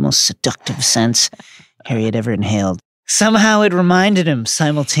emitting one of the most seductive scents Harry had ever inhaled. Somehow it reminded him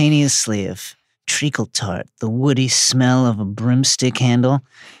simultaneously of treacle tart, the woody smell of a broomstick handle,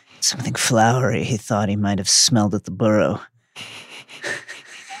 something flowery he thought he might have smelled at the burrow.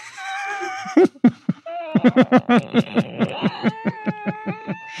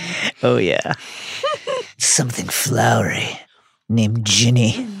 Oh, yeah. Something flowery named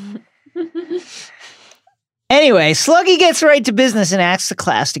Ginny. Anyway, Sluggy gets right to business and asks the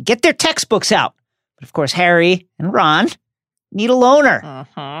class to get their textbooks out. But of course, Harry and Ron need a loaner.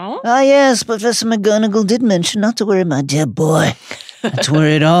 Ah, yes, Professor McGonagall did mention not to worry, my dear boy. Not to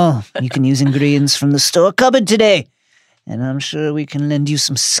worry at all. You can use ingredients from the store cupboard today. And I'm sure we can lend you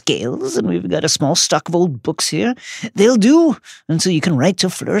some scales, and we've got a small stock of old books here. They'll do until you can write to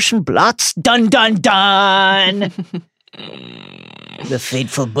flourish and blots. Dun, dun, dun! The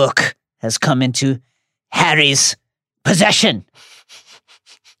fateful book has come into Harry's possession.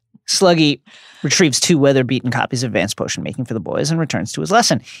 Sluggy retrieves 2 weather-beaten copies of advanced potion making for the boys and returns to his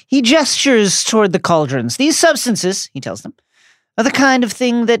lesson. He gestures toward the cauldrons. These substances, he tells them, are the kind of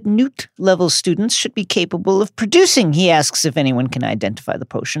thing that Newt-level students should be capable of producing. He asks if anyone can identify the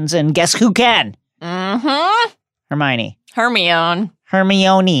potions, and guess who can? Mm-hmm. Hermione.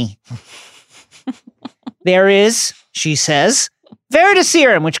 Hermione. There is, she says,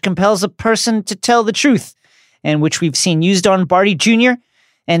 Veritaserum, which compels a person to tell the truth, and which we've seen used on Barty Jr.,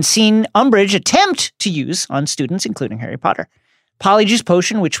 and seen Umbridge attempt to use on students, including Harry Potter. Polyjuice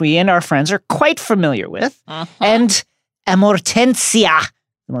Potion, which we and our friends are quite familiar with, and Amortensia,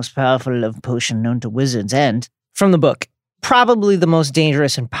 the most powerful love potion known to wizards, and, from the book, probably the most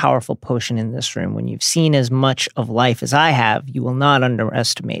dangerous and powerful potion in this room. When you've seen as much of life as I have, you will not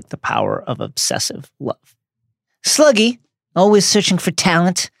underestimate the power of obsessive love. Sluggy, always searching for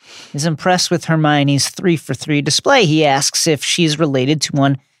talent, is impressed with Hermione's 3-for-3 display. He asks if she's related to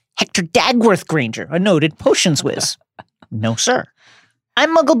one Hector Dagworth Granger, a noted potions whiz. No, sir.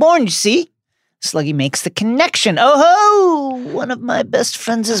 I'm Muggle-born, you see. Sluggy makes the connection. Oh ho! One of my best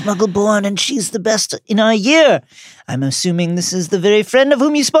friends is Muggle-born, and she's the best in our year. I'm assuming this is the very friend of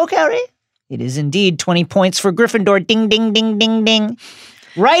whom you spoke, Harry? It is indeed. 20 points for Gryffindor. Ding, ding, ding, ding, ding.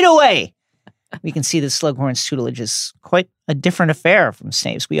 Right away! We can see that Slughorn's tutelage is quite a different affair from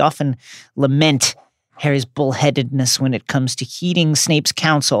Snape's. We often lament Harry's bullheadedness when it comes to heeding Snape's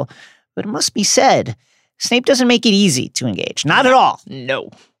counsel, but it must be said, Snape doesn't make it easy to engage. Not at all. No.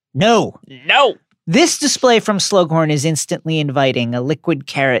 This display from Slughorn is instantly inviting, a liquid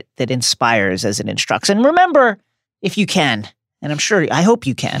carrot that inspires as it instructs. And remember, if you can, and I hope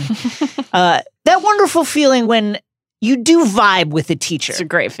you can, that wonderful feeling when you do vibe with a teacher. It's a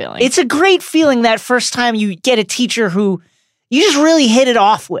great feeling. It's a great feeling that first time you get a teacher who you just really hit it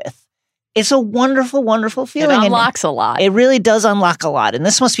off with. It's a wonderful, wonderful feeling. It unlocks a lot. It really does unlock a lot. And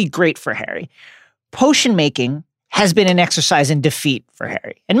this must be great for Harry. Potion making has been an exercise in defeat for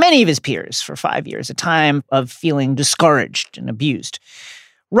Harry and many of his peers for 5 years, a time of feeling discouraged and abused.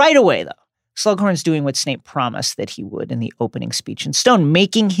 Right away, though, Slughorn's doing what Snape promised that he would in the opening speech in stone,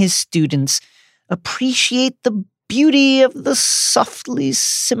 making his students appreciate the beauty of the softly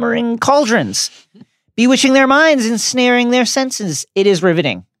simmering cauldrons, bewitching their minds, ensnaring their senses. It is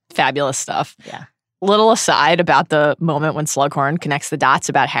riveting. Fabulous stuff. Yeah. Little aside about the moment when Slughorn connects the dots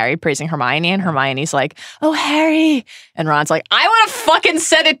about Harry praising Hermione, and Hermione's like, "Oh, Harry," and Ron's like, "I would have fucking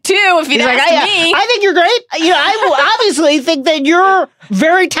said it too if you'd asked me." I think you're great. I obviously think that you're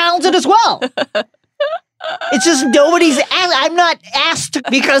very talented as well. It's just nobody's asked. I'm not asked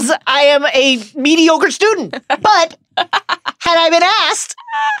because I am a mediocre student. But had I been asked,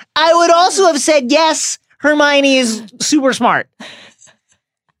 I would also have said, yes, Hermione is super smart.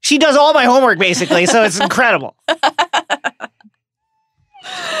 She does all my homework, basically, so it's incredible.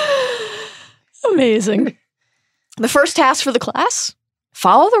 Amazing. The first task for the class,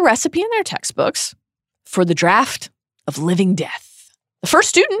 follow the recipe in their textbooks for the draft of living death. The first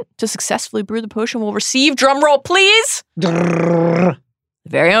student to successfully brew the potion will receive, drumroll please, the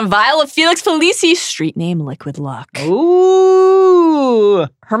very own vial of Felix Felicis, street name Liquid Luck. Ooh.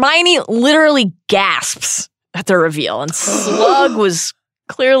 Hermione literally gasps at the reveal, and Slug was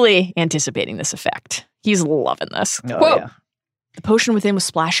clearly anticipating this effect. He's loving this. Oh, Quote, yeah. The potion within was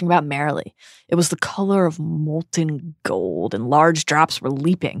splashing about merrily. It was the color of molten gold, and large drops were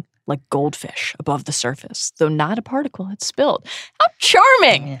leaping like goldfish above the surface, though not a particle had spilled. How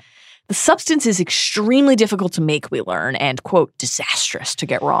charming! Yeah. The substance is extremely difficult to make, we learn, and, quote, disastrous to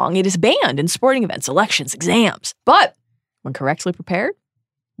get wrong. It is banned in sporting events, elections, exams. But when correctly prepared,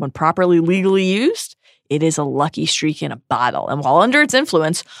 when properly legally used, it is a lucky streak in a bottle. And while under its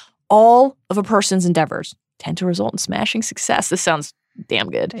influence, all of a person's endeavors tend to result in smashing success. This sounds damn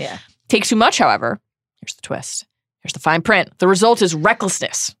good. Yeah. Takes too much, however. Here's the twist. Here's the fine print. The result is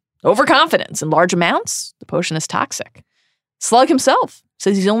recklessness, overconfidence. In large amounts, the potion is toxic. Slug himself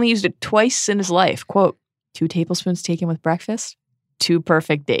says he's only used it twice in his life. Quote, 2 tablespoons taken with breakfast, 2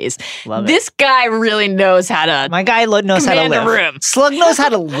 perfect days. Love it. This guy really knows how to My guy knows how to command a live. room. Slug knows how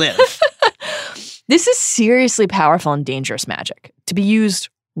to live. This is seriously powerful and dangerous magic to be used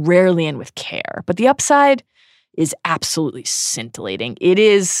rarely and with care. But the upside is absolutely scintillating. It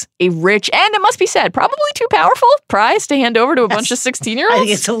is a rich, and it must be said, probably too powerful prize to hand over to a bunch of 16-year-olds. I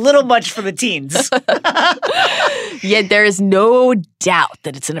think it's a little much for the teens. Yet there is no doubt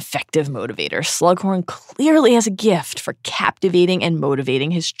that it's an effective motivator. Slughorn clearly has a gift for captivating and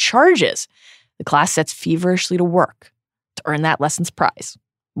motivating his charges. The class sets feverishly to work to earn that lesson's prize.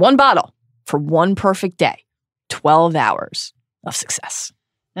 1 bottle for 1 perfect day. 12 hours of success.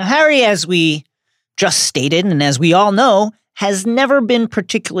 Now, Harry, as we just stated, and as we all know, has never been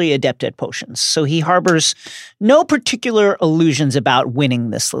particularly adept at potions, so he harbors no particular illusions about winning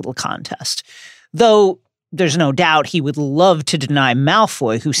this little contest. Though there's no doubt he would love to deny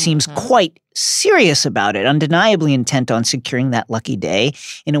Malfoy, who seems quite serious about it, undeniably intent on securing that lucky day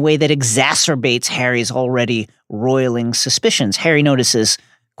in a way that exacerbates Harry's already roiling suspicions. Harry notices,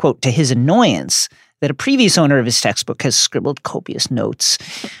 quote, to his annoyance, that a previous owner of his textbook has scribbled copious notes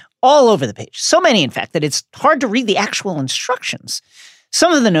all over the page. So many, in fact, that it's hard to read the actual instructions.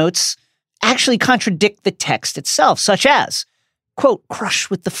 Some of the notes actually contradict the text itself, such as, quote,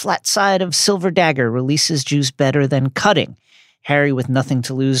 crush with the flat side of silver dagger, releases juice better than cutting. Harry, with nothing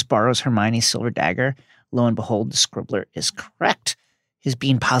to lose, borrows Hermione's silver dagger. Lo and behold, the scribbler is correct. His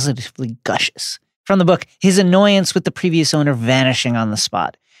being positively gushes. From the book, his annoyance with the previous owner vanishing on the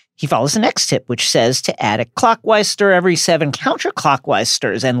spot. He follows the next tip, which says to add a clockwise stir every 7 counterclockwise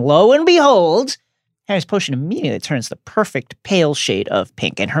stirs. And lo and behold, Harry's potion immediately turns the perfect pale shade of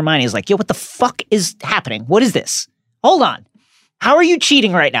pink. And Hermione is like, yo, what the fuck is happening? What is this? Hold on. How are you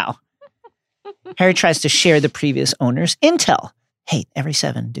cheating right now? Harry tries to share the previous owner's intel. Hey, every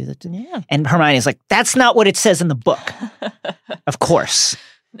 7, do that. Yeah. And Hermione is like, that's not what it says in the book. Of course.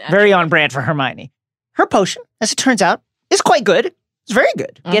 Very on brand for Hermione. Her potion, as it turns out, is quite good. It's very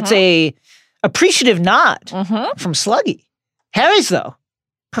good. Gets a appreciative nod from Sluggy. Harry's, though,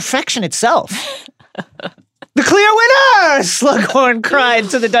 perfection itself. The clear winner! Slughorn cried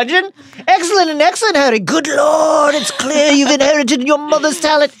to the dungeon. Excellent, Harry. Good Lord, it's clear you've inherited your mother's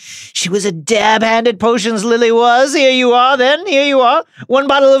talent. She was a dab-handed potions, Lily was. Here you are, then. Here you are. 1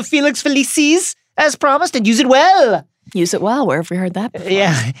 bottle of Felix Felicis, as promised, and use it well. Use it well. Where have we heard that before?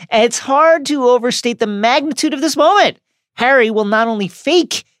 Yeah. It's hard to overstate the magnitude of this moment. Harry will not only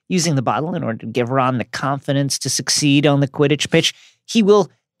fake using the bottle in order to give Ron the confidence to succeed on the Quidditch pitch, he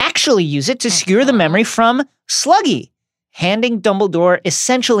will actually use it to secure the memory from Sluggy, handing Dumbledore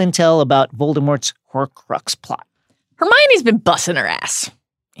essential intel about Voldemort's Horcrux plot. Hermione's been busting her ass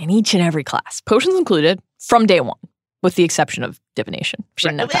in each and every class, potions included, from day 1, with the exception of divination. She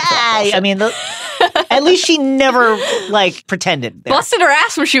didn't have time for that bullshit. I mean, at least she never, pretended. There. Busted her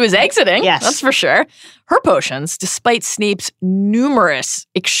ass when she was exiting. Yes. That's for sure. Her potions, despite Snape's numerous,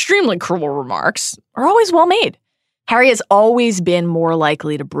 extremely cruel remarks, are always well made. Harry has always been more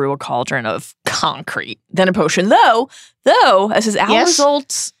likely to brew a cauldron of concrete than a potion, though, as his owl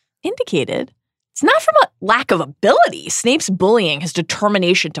results indicated, it's not from a lack of ability. Snape's bullying, his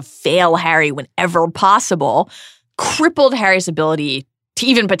determination to fail Harry whenever possible, crippled Harry's ability to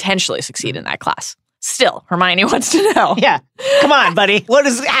even potentially succeed in that class. Still, Hermione wants to know. Yeah. Come on, buddy. What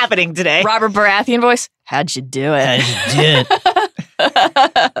is happening today? Robert Baratheon voice. How'd you do it?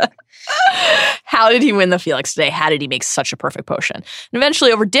 How did he win the Felix today? How did he make such a perfect potion? And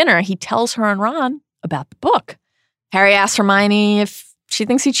eventually over dinner, he tells her and Ron about the book. Harry asks Hermione if she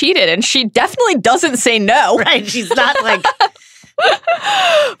thinks he cheated, and she definitely doesn't say no. Right. She's not like...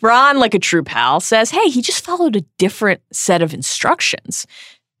 Ron, like a true pal, says, hey, he just followed a different set of instructions.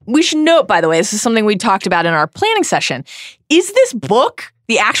 We should note, by the way, this is something we talked about in our planning session. Is this book,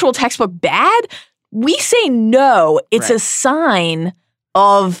 the actual textbook, bad? We say no. It's a sign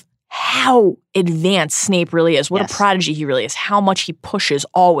of how advanced Snape really is, what a prodigy he really is, how much he pushes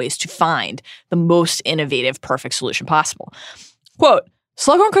always to find the most innovative, perfect solution possible. Quote,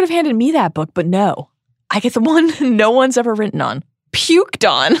 Slughorn could have handed me that book, but no. I get the one no one's ever written on. Puked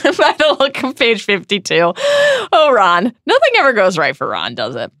on by the look of page 52. Oh, Ron. Nothing ever goes right for Ron,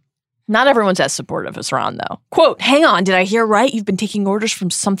 does it? Not everyone's as supportive as Ron, though. Quote, hang on, did I hear right? You've been taking orders from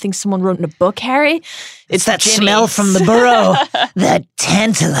something someone wrote in a book, Harry? It's that smell from the burrow. That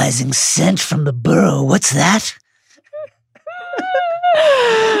tantalizing scent from the burrow. What's that?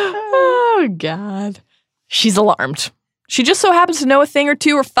 Oh, God. She's alarmed. She just so happens to know a thing or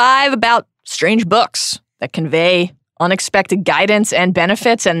 2 or 5 about strange books that convey unexpected guidance and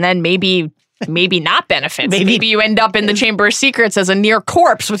benefits, and then maybe not benefits. Maybe you end up in the Chamber of Secrets as a near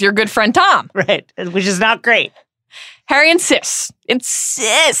corpse with your good friend Tom. Right, which is not great. Harry insists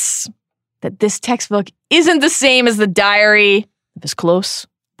that this textbook isn't the same as the diary of his close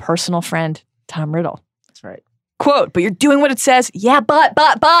personal friend, Tom Riddle. That's right. Quote, but you're doing what it says. Yeah, but.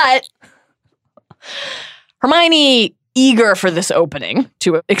 Hermione, eager for this opening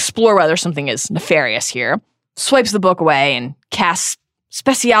to explore whether something is nefarious here, swipes the book away and casts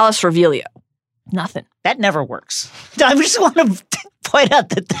Specialis Revelio. Nothing. That never works. I just want to point out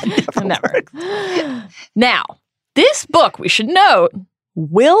that never works. Now, this book, we should note,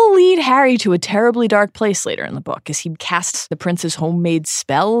 will lead Harry to a terribly dark place later in the book as he casts the prince's homemade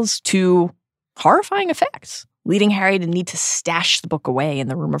spells to horrifying effects, leading Harry to need to stash the book away in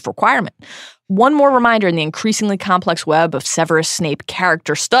the room of requirement. One more reminder in the increasingly complex web of Severus Snape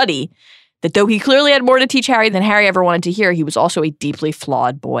character study that though he clearly had more to teach Harry than Harry ever wanted to hear, he was also a deeply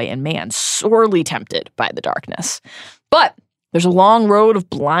flawed boy and man, sorely tempted by the darkness. But there's a long road of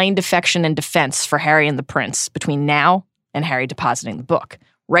blind affection and defense for Harry and the prince between now and Harry depositing the book.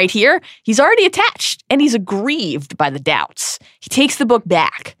 Right here, he's already attached, and he's aggrieved by the doubts. He takes the book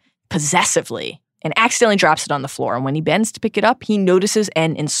back, possessively, and accidentally drops it on the floor. And when he bends to pick it up, he notices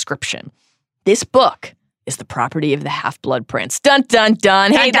an inscription. This book is the property of the Half-Blood Prince. Dun, dun,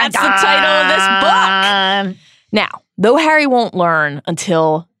 dun. Hey, that's the title of this book. Now, though Harry won't learn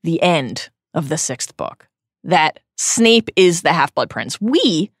until the end of the 6th book that Snape is the Half-Blood Prince,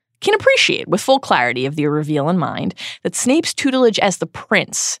 we can appreciate with full clarity of the reveal in mind that Snape's tutelage as the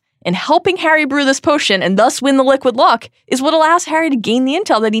prince and helping Harry brew this potion and thus win the liquid luck is what allows Harry to gain the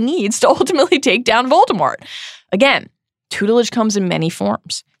intel that he needs to ultimately take down Voldemort. Again, tutelage comes in many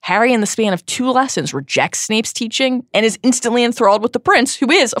forms. Harry, in the span of 2 lessons, rejects Snape's teaching and is instantly enthralled with the prince,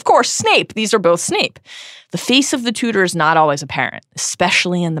 who is, of course, Snape. These are both Snape. The face of the tutor is not always apparent,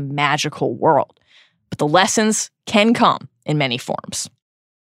 especially in the magical world. But the lessons can come in many forms.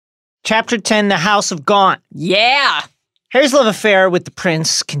 Chapter 10, The House of Gaunt. Yeah! Harry's love affair with the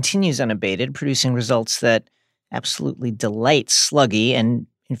prince continues unabated, producing results that absolutely delight Sluggy and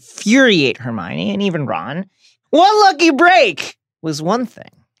infuriate Hermione and even Ron. One lucky break was one thing.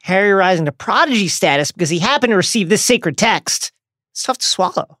 Harry rising to prodigy status because he happened to receive this sacred text. It's tough to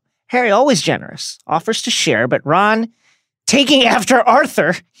swallow. Harry, always generous, offers to share, but Ron, taking after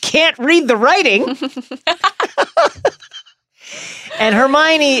Arthur, can't read the writing. And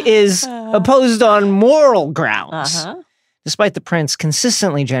Hermione is opposed on moral grounds, despite the prince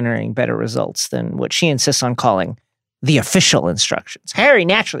consistently generating better results than what she insists on calling the official instructions. Harry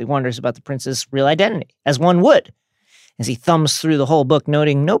naturally wonders about the prince's real identity, as one would, as he thumbs through the whole book,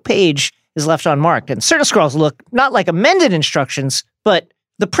 noting no page is left unmarked, and certain scrolls look not like amended instructions, but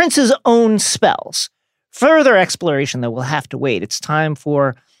the prince's own spells. Further exploration, though, will have to wait. It's time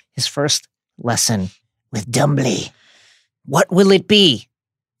for his first lesson with Dumbly. What will it be?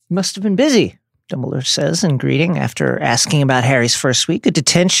 You must have been busy, Dumbledore says in greeting after asking about Harry's first week of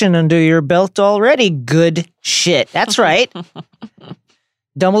detention under your belt already. Good shit. That's right.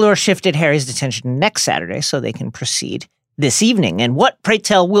 Dumbledore shifted Harry's detention next Saturday so they can proceed this evening. And what, pray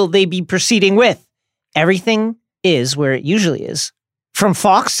tell, will they be proceeding with? Everything is where it usually is. From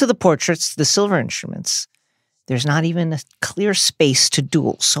Fawkes to the portraits to the silver instruments. There's not even a clear space to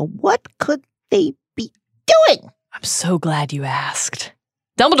duel. So what could they be doing? I'm so glad you asked.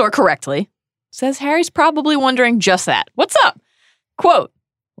 Dumbledore correctly says Harry's probably wondering just that. What's up? Quote,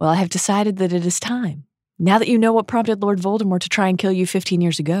 well, I have decided that it is time, now that you know what prompted Lord Voldemort to try and kill you 15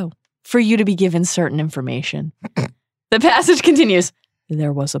 years ago, for you to be given certain information. The passage continues.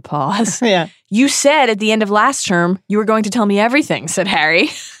 There was a pause. Yeah. You said at the end of last term you were going to tell me everything, said Harry.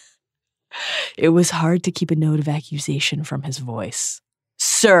 It was hard to keep a note of accusation from his voice.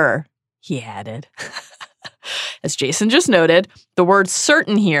 Sir, he added. As Jason just noted, the word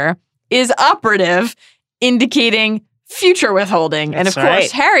certain here is operative, indicating future withholding. And of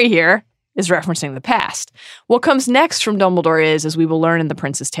course, Harry here is referencing the past. What comes next from Dumbledore is, as we will learn in The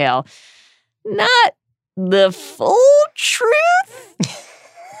Prince's Tale, not the full truth.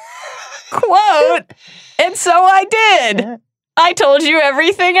 Quote, and so I did. I told you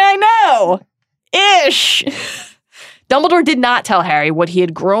everything I know. Ish. Dumbledore did not tell Harry what he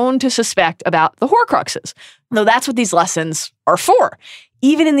had grown to suspect about the Horcruxes, though that's what these lessons are for.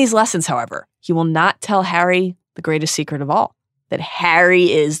 Even in these lessons, however, he will not tell Harry the greatest secret of all, that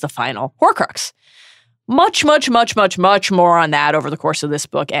Harry is the final Horcrux. Much, much, much, much, much more on that over the course of this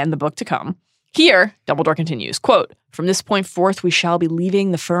book and the book to come. Here, Dumbledore continues, quote, from this point forth, we shall be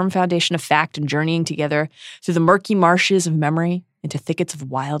leaving the firm foundation of fact and journeying together through the murky marshes of memory into thickets of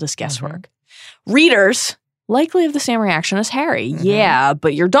wildest guesswork. Readers likely have the same reaction as Harry. Yeah,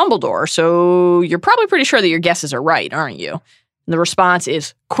 but you're Dumbledore, so you're probably pretty sure that your guesses are right, aren't you? And the response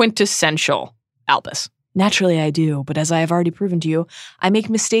is quintessential Albus. Naturally I do, but as I have already proven to you, I make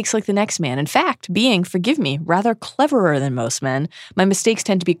mistakes like the next man. In fact, being, forgive me, rather cleverer than most men, my mistakes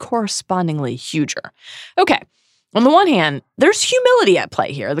tend to be correspondingly huger. Okay, On the one hand, there's humility at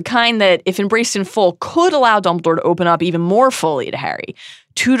play here, the kind that, if embraced in full, could allow Dumbledore to open up even more fully to Harry,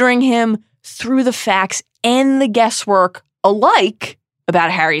 tutoring him through the facts and the guesswork alike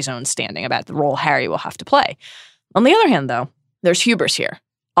about Harry's own standing, about the role Harry will have to play. On the other hand, though, there's hubris here,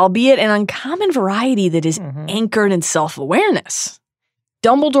 albeit an uncommon variety that is anchored in self-awareness.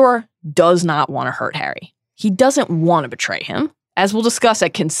 Dumbledore does not want to hurt Harry. He doesn't want to betray him. As we'll discuss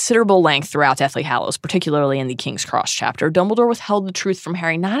at considerable length throughout Deathly Hallows, particularly in the King's Cross chapter, Dumbledore withheld the truth from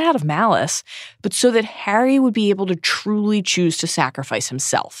Harry not out of malice, but so that Harry would be able to truly choose to sacrifice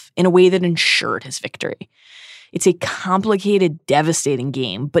himself in a way that ensured his victory. It's a complicated, devastating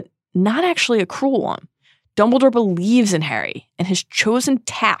game, but not actually a cruel one. Dumbledore believes in Harry and has chosen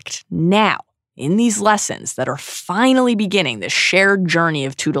tact now in these lessons that are finally beginning this shared journey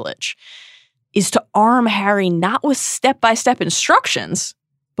of tutelage, is to arm Harry not with step-by-step instructions,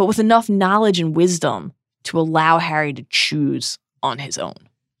 but with enough knowledge and wisdom to allow Harry to choose on his own.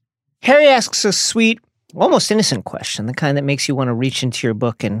 Harry asks a sweet, almost innocent question, the kind that makes you want to reach into your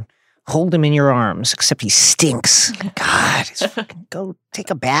book and hold him in your arms, except he stinks. God, go take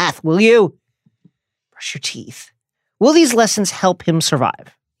a bath, will you? Brush your teeth. Will these lessons help him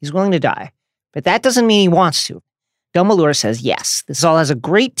survive? He's willing to die, but that doesn't mean he wants to. Dumbledore says yes. This all has a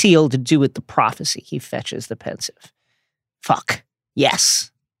great deal to do with the prophecy. He fetches the pensive. Fuck.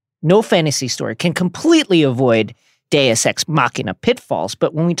 Yes. No fantasy story can completely avoid Deus Ex Machina pitfalls,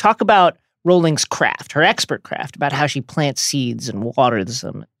 but when we talk about Rowling's craft, her expert craft, about how she plants seeds and waters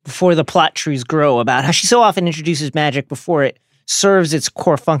them before the plot trees grow, about how she so often introduces magic before it serves its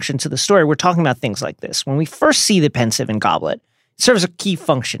core function to the story, we're talking about things like this. When we first see the pensive in Goblet, it serves a key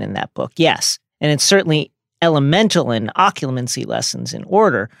function in that book, yes, and it's certainly elemental in occlumency lessons in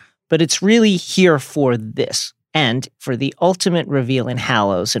Order, but it's really here for this and for the ultimate reveal in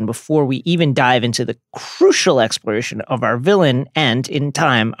Hallows, and before we even dive into the crucial exploration of our villain and, in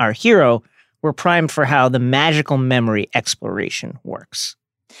time, our hero, we're primed for how the magical memory exploration works.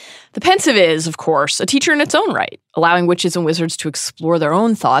 The pensive is, of course, a teacher in its own right, allowing witches and wizards to explore their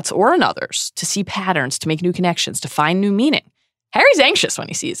own thoughts or another's, to see patterns, to make new connections, to find new meaning. Harry's anxious when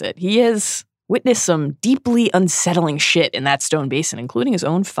he sees it. He has witnessed some deeply unsettling shit in that stone basin, including his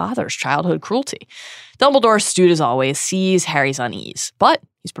own father's childhood cruelty. Dumbledore, astute as always, sees Harry's unease, but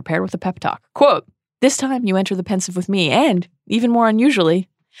he's prepared with a pep talk. Quote, "This time you enter the pensive with me, and, even more unusually,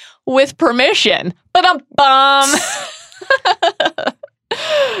 with permission." Ba-dum-bum!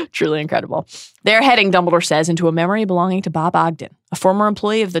 Truly incredible. They're heading, Dumbledore says, into a memory belonging to Bob Ogden, a former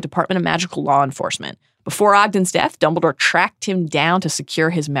employee of the Department of Magical Law Enforcement. Before Ogden's death, Dumbledore tracked him down to secure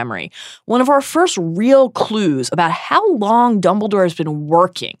his memory. One of our first real clues about how long Dumbledore has been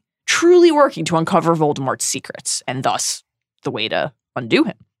working, truly working to uncover Voldemort's secrets, and thus the way to undo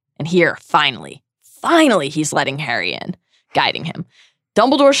him. And here, finally, he's letting Harry in, guiding him.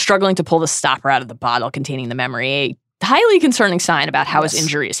 Dumbledore's struggling to pull the stopper out of the bottle containing the memory, a highly concerning sign about how his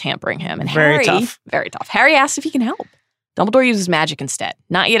injury is hampering him. And very tough. Harry asks if he can help. Dumbledore uses magic instead,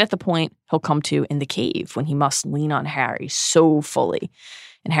 not yet at the point he'll come to in the cave when he must lean on Harry so fully.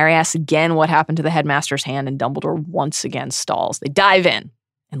 And Harry asks again what happened to the headmaster's hand, and Dumbledore once again stalls. They dive in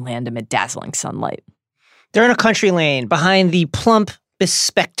and land amid dazzling sunlight. They're in a country lane behind the plump,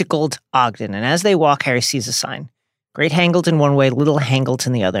 bespectacled Ogden, and as they walk, Harry sees a sign. Great Hangleton one way, Little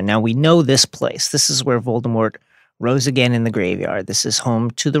Hangleton the other. Now we know this place. This is where Voldemort rose again in the graveyard. This is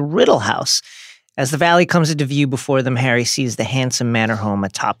home to the Riddle House. As the valley comes into view before them, Harry sees the handsome manor home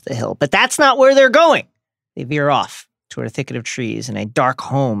atop the hill. But that's not where they're going. They veer off toward a thicket of trees and a dark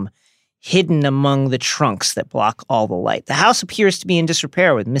home hidden among the trunks that block all the light. The house appears to be in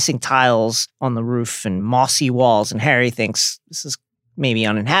disrepair with missing tiles on the roof and mossy walls, and Harry thinks this is maybe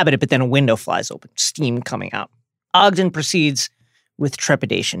uninhabited, but then a window flies open, steam coming out. Ogden proceeds with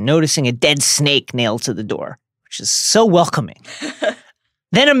trepidation, noticing a dead snake nailed to the door, which is so welcoming.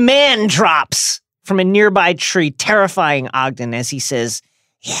 Then a man drops from a nearby tree, terrifying Ogden as he says,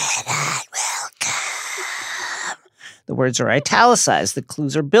 "You're not welcome." The words are italicized. The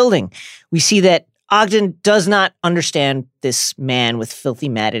clues are building. We see that Ogden does not understand this man with filthy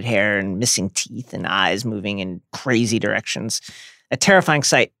matted hair and missing teeth and eyes moving in crazy directions. A terrifying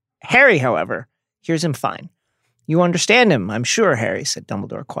sight. Harry, however, hears him fine. "You understand him, I'm sure, Harry," said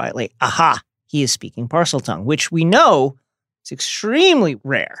Dumbledore quietly. "Aha, he is speaking Parseltongue, which we know is extremely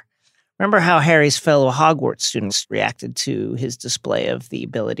rare. Remember how Harry's fellow Hogwarts students reacted to his display of the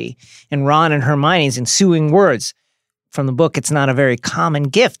ability, and Ron and Hermione's ensuing words. From the book, it's not a very common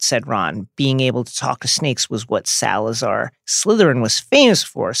gift, said Ron. Being able to talk to snakes was what Salazar Slytherin was famous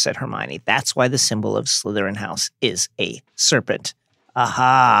for, said Hermione. That's why the symbol of Slytherin House is a serpent.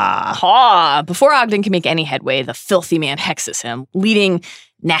 Aha. Ha! Before Ogden can make any headway, the filthy man hexes him, leading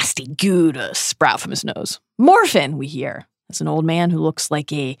nasty goo to sprout from his nose. Morphin, we hear, as an old man who looks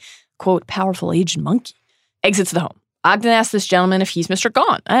like a, quote, powerful aged monkey, exits the home. Ogden asks this gentleman if he's Mr.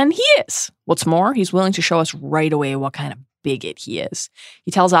 Gaunt, and he is. What's more, he's willing to show us right away what kind of bigot he is.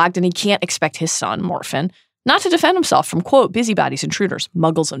 He tells Ogden he can't expect his son, Morphin, not to defend himself from, quote, busybodies, intruders,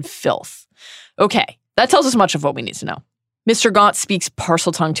 muggles, and filth. Okay, that tells us much of what we need to know. Mr. Gaunt speaks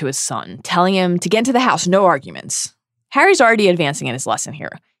parcel tongue to his son, telling him to get into the house, no arguments. Harry's already advancing in his lesson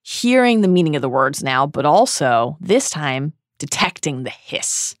here, hearing the meaning of the words now, but also, this time, detecting the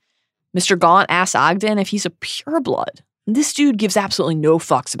hiss. Mr. Gaunt asks Ogden if he's a pureblood. This dude gives absolutely no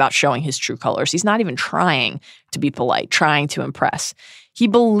fucks about showing his true colors. He's not even trying to be polite, trying to impress. He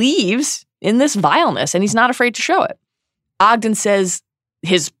believes in this vileness, and he's not afraid to show it. Ogden says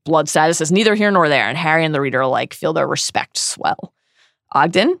his blood status is neither here nor there, and Harry and the reader alike feel their respect swell.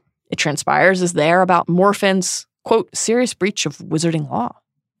 Ogden, it transpires, is there about Morphin's, quote, serious breach of wizarding law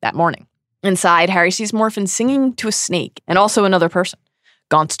that morning. Inside, Harry sees Morphin singing to a snake and also another person,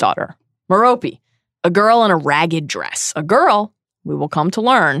 Gaunt's daughter, Merope, a girl in a ragged dress. A girl, we will come to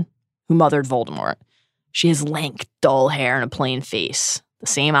learn, who mothered Voldemort. She has lank, dull hair and a plain face, the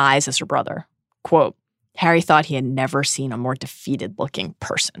same eyes as her brother. Quote, Harry thought he had never seen a more defeated-looking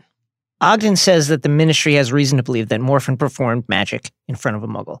person. Ogden says that the Ministry has reason to believe that Morphin performed magic in front of a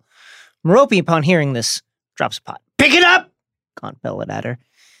muggle. Merope, upon hearing this, drops a pot. "Pick it up!" Gaunt bellowed at her.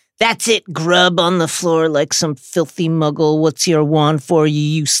 "That's it, grub on the floor like some filthy muggle. What's your wand for, you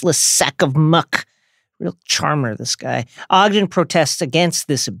useless sack of muck?" Real charmer, this guy. Ogden protests against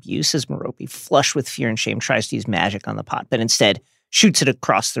this abuse as Merope, flushed with fear and shame, tries to use magic on the pot, but instead shoots it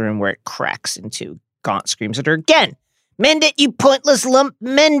across the room where it cracks in two. Gaunt screams at her again. "Mend it, you pointless lump,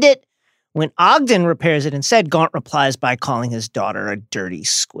 mend it!" When Ogden repairs it instead, Gaunt replies by calling his daughter a dirty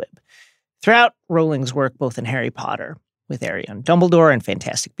squib. Throughout Rowling's work, both in Harry Potter with Arion Dumbledore and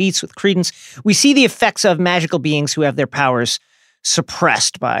Fantastic Beasts with Credence, we see the effects of magical beings who have their powers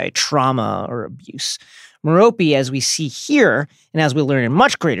suppressed by trauma or abuse. Merope, as we see here, and as we'll learn in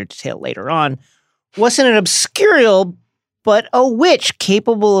much greater detail later on, wasn't an obscurial, but a witch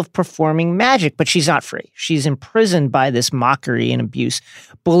capable of performing magic, but she's not free. She's imprisoned by this mockery and abuse,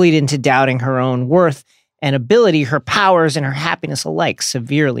 bullied into doubting her own worth and ability, her powers and her happiness alike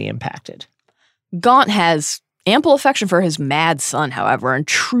severely impacted. Gaunt has ample affection for his mad son, however, and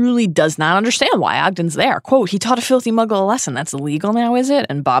truly does not understand why Ogden's there. Quote, "He taught a filthy muggle a lesson. That's illegal now, is it?"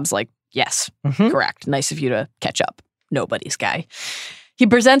 And Bob's like, "Yes, correct. Nice of you to catch up. Nobody's guy." He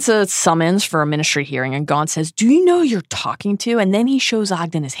presents a summons for a ministry hearing, and Gaunt says, "Do you know who you're talking to?" And then he shows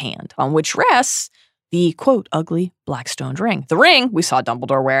Ogden his hand, on which rests the, quote, ugly black-stoned ring. The ring we saw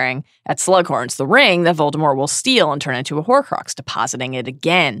Dumbledore wearing at Slughorn's, the ring that Voldemort will steal and turn into a Horcrux, depositing it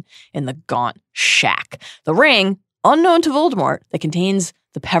again in the Gaunt shack. The ring, unknown to Voldemort, that contains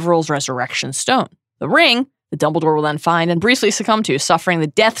the Peveril's Resurrection Stone. The ring that Dumbledore will then find and briefly succumb to, suffering the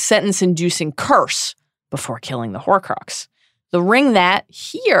death sentence-inducing curse before killing the Horcrux. The ring that,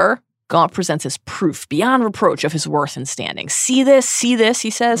 here, Gaunt presents as proof beyond reproach of his worth and standing. See this, he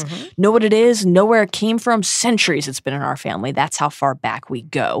says. Know what it is, know where it came from. Centuries it's been in our family. That's how far back we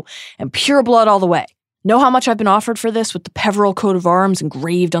go. And pure blood all the way. Know how much I've been offered for this with the Peveril coat of arms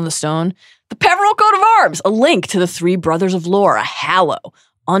engraved on the stone? The Peveril coat of arms, a link to the three brothers of lore, a hallow,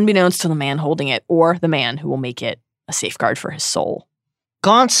 unbeknownst to the man holding it or the man who will make it a safeguard for his soul.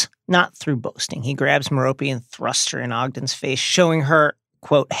 Gaunt's not through boasting. He grabs Merope and thrusts her in Ogden's face, showing her,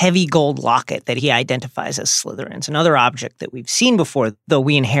 quote, heavy gold locket that he identifies as Slytherin's, another object that we've seen before, though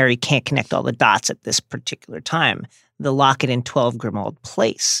we and Harry can't connect all the dots at this particular time. The locket in 12 Grimmauld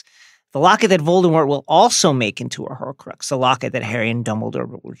Place. The locket that Voldemort will also make into a Horcrux, the locket that Harry and Dumbledore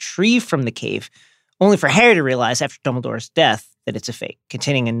will retrieve from the cave, only for Harry to realize after Dumbledore's death that it's a fake,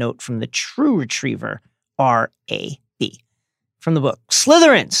 containing a note from the true retriever, R.A.B. From the book,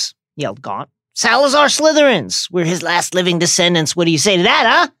 "Slytherins," yelled Gaunt. "Salazar Slytherins! We're his last living descendants. What do you say to that,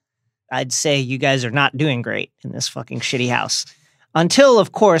 huh?" I'd say you guys are not doing great in this fucking shitty house. Until,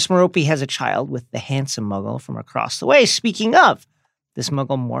 of course, Merope has a child with the handsome muggle from across the way. Speaking of, this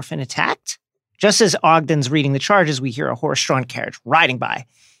muggle Morphin attacked? Just as Ogden's reading the charges, we hear a horse-drawn carriage riding by,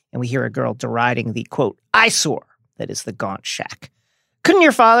 and we hear a girl deriding the, quote, eyesore that is the Gaunt shack. "Couldn't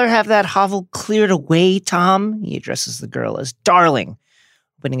your father have that hovel cleared away, Tom?" He addresses the girl as darling,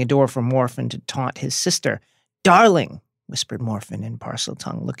 opening a door for Morphin to taunt his sister. "Darling," whispered Morphin in parcel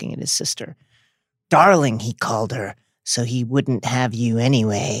tongue, looking at his sister. "Darling," he called her, "so he wouldn't have you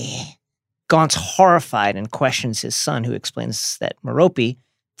anyway." Gaunt's horrified and questions his son, who explains that Merope,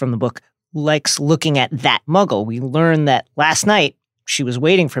 from the book, likes looking at that muggle. We learn that last night she was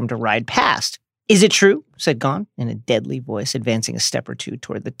waiting for him to ride past. "Is it true?" said Gaunt in a deadly voice, advancing a step or two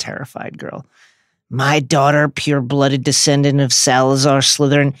toward the terrified girl. "My daughter, pure-blooded descendant of Salazar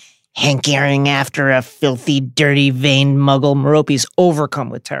Slytherin, hankering after a filthy, dirty, vain muggle." Merope's overcome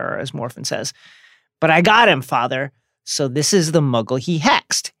with terror, as Morphin says. "But I got him, father. So this is the muggle he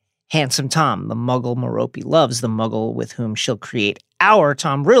hexed. Handsome Tom, the muggle Merope loves, the muggle with whom she'll create our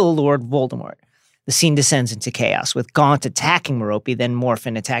Tom Riddle, Lord Voldemort." The scene descends into chaos, with Gaunt attacking Merope, then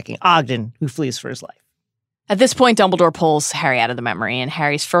Morphin attacking Ogden, who flees for his life. At this point, Dumbledore pulls Harry out of the memory, and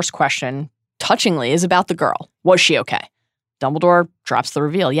Harry's first question, touchingly, is about the girl. Was she okay? Dumbledore drops the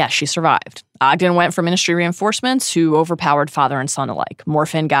reveal. Yes, she survived. Ogden went for Ministry reinforcements, who overpowered father and son alike.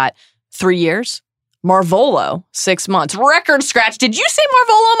 Morphin got 3 years. Marvolo, 6 months. Record scratch. Did you say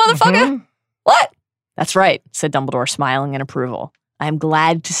Marvolo, motherfucker? Mm-hmm. What? That's right, said Dumbledore, smiling in approval. I'm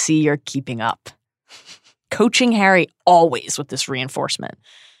glad to see you're keeping up. Coaching Harry always with this reinforcement.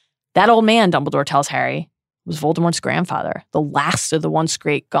 That old man, Dumbledore tells Harry, was Voldemort's grandfather, the last of the once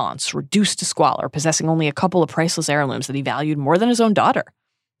great Gaunts, reduced to squalor, possessing only a couple of priceless heirlooms that he valued more than his own daughter.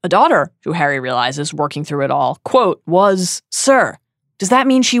 A daughter, who Harry realizes, working through it all, quote, was, "Sir, does that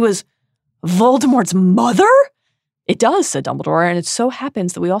mean she was Voldemort's mother?" "It does," said Dumbledore, "and it so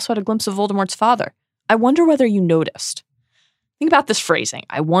happens that we also had a glimpse of Voldemort's father. I wonder whether you noticed." Think about this phrasing.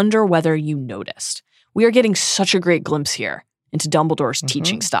 I wonder whether you noticed. We are getting such a great glimpse here into Dumbledore's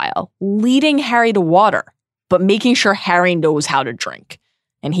teaching style, leading Harry to water, but making sure Harry knows how to drink.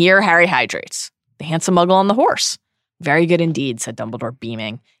 And here Harry hydrates. The handsome muggle on the horse. "Very good indeed," said Dumbledore,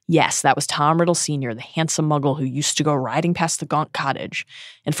 beaming. "Yes, that was Tom Riddle Sr., the handsome muggle who used to go riding past the Gaunt cottage,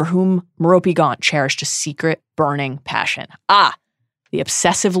 and for whom Merope Gaunt cherished a secret, burning passion. Ah, the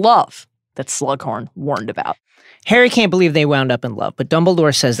obsessive love that Slughorn warned about." Harry can't believe they wound up in love, but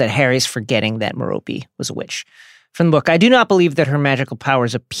Dumbledore says that Harry's forgetting that Merope was a witch. From the book, I do not believe that her magical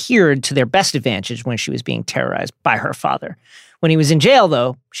powers appeared to their best advantage when she was being terrorized by her father. When he was in jail,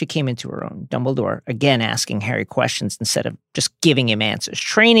 though, she came into her own. Dumbledore, again asking Harry questions instead of just giving him answers,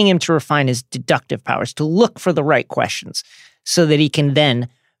 training him to refine his deductive powers, to look for the right questions so that he can then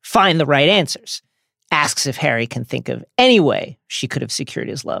find the right answers. Asks if Harry can think of any way she could have secured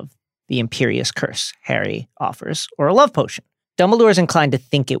his love. The imperious curse Harry offers, or a love potion. Dumbledore is inclined to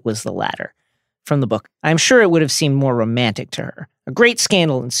think it was the latter. From the book, I'm sure it would have seemed more romantic to her. A great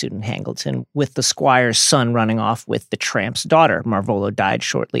scandal ensued in Hangleton, with the squire's son running off with the tramp's daughter. Marvolo died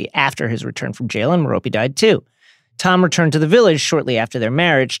shortly after his return from jail, and Merope died too. Tom returned to the village shortly after their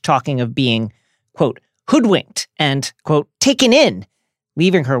marriage, talking of being, quote, hoodwinked and, quote, taken in,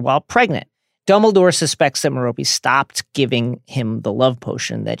 leaving her while pregnant. Dumbledore suspects that Merope stopped giving him the love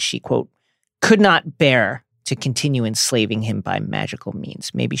potion that she, quote, could not bear to continue enslaving him by magical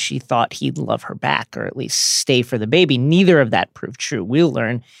means. Maybe she thought he'd love her back, or at least stay for the baby. Neither of that proved true. We'll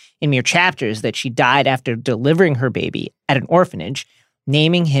learn in mere chapters that she died after delivering her baby at an orphanage,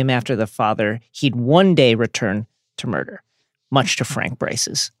 naming him after the father he'd one day return to murder, much to Frank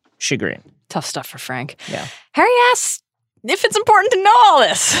Bryce's chagrin. Tough stuff for Frank. Yeah. Harry asks if it's important to know all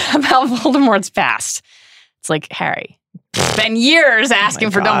this about Voldemort's past. It's like, Harry, spend years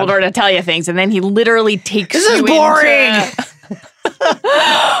asking for Dumbledore to tell you things, and then he literally takes this is boring.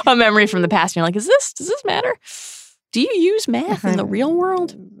 Into a memory from the past. And you're like, does this matter? Do you use math in the real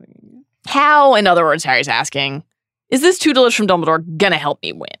world? How, in other words, Harry's asking, is this tutelage from Dumbledore gonna help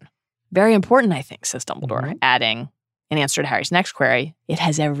me win? Very important, I think, says Dumbledore, adding, in answer to Harry's next query, it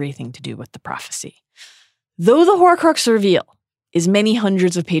has everything to do with the prophecy. Though the Horcrux reveal is many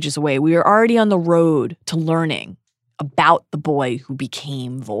hundreds of pages away, we are already on the road to learning about the boy who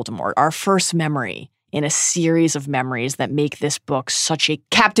became Voldemort, our first memory in a series of memories that make this book such a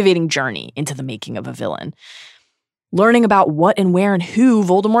captivating journey into the making of a villain. Learning about what and where and who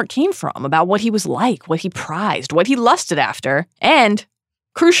Voldemort came from, about what he was like, what he prized, what he lusted after, and,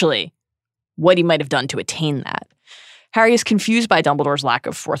 crucially, what he might have done to attain that. Harry is confused by Dumbledore's lack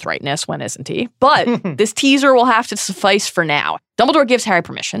of forthrightness, when isn't he? But this teaser will have to suffice for now. Dumbledore gives Harry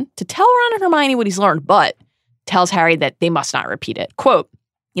permission to tell Ron and Hermione what he's learned, but tells Harry that they must not repeat it. Quote,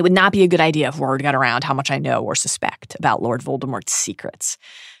 it would not be a good idea if word got around how much I know or suspect about Lord Voldemort's secrets.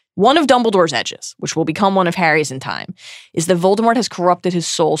 One of Dumbledore's edges, which will become one of Harry's in time, is that Voldemort has corrupted his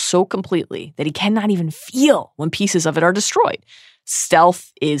soul so completely that he cannot even feel when pieces of it are destroyed.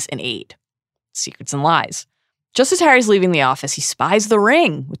 Stealth is an aid. Secrets and lies. Just as Harry's leaving the office, he spies the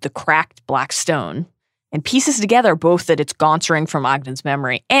ring with the cracked black stone and pieces together both that it's Gaunt's ring from Ogden's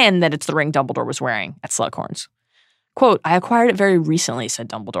memory and that it's the ring Dumbledore was wearing at Slughorn's. Quote, I acquired it very recently, said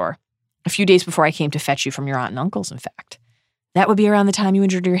Dumbledore. A few days before I came to fetch you from your aunt and uncle's, in fact. That would be around the time you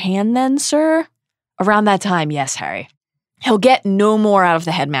injured your hand then, sir? Around that time, yes, Harry. He'll get no more out of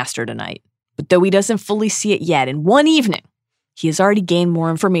the headmaster tonight. But though he doesn't fully see it yet, in one evening, he has already gained more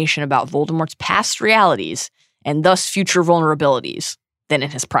information about Voldemort's past realities and thus future vulnerabilities than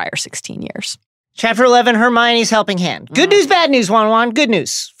in his prior 16 years. Chapter 11, Hermione's Helping Hand. Good news, bad news, Wan. Good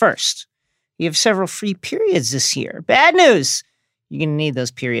news. First, you have several free periods this year. Bad news. You're going to need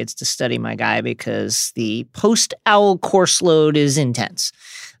those periods to study, my guy, because the post-owl course load is intense.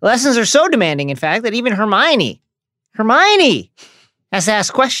 Lessons are so demanding, in fact, that even Hermione has to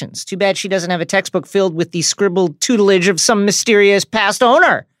ask questions. Too bad she doesn't have a textbook filled with the scribbled tutelage of some mysterious past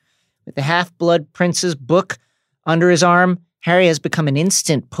owner. With the Half-Blood Prince's book under his arm, Harry has become an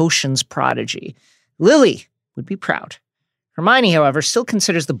instant potions prodigy. Lily would be proud. Hermione, however, still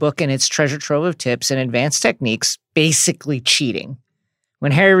considers the book and its treasure trove of tips and advanced techniques basically cheating.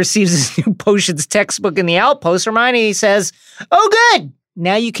 When Harry receives his new potions textbook in the outpost, Hermione says, "Oh, good!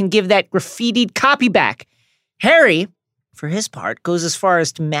 Now you can give that graffitied copy back." Harry, for his part, goes as far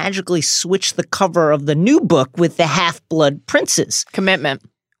as to magically switch the cover of the new book with the Half-Blood Princes. Commitment.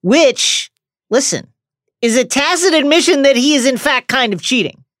 Which, listen, is a tacit admission that he is in fact kind of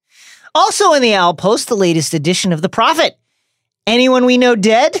cheating. Also in the Outpost, the latest edition of The Prophet. "Anyone we know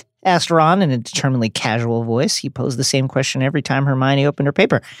dead?" asked Ron in a determinedly casual voice. He posed the same question every time Hermione opened her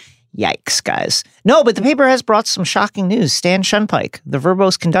paper. Yikes, guys. No, but the paper has brought some shocking news. Stan Shunpike, the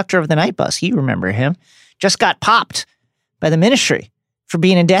verbose conductor of the night bus, you remember him, just got popped by the Ministry for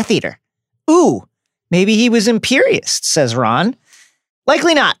being a Death Eater. Ooh, maybe he was imperious, says Ron.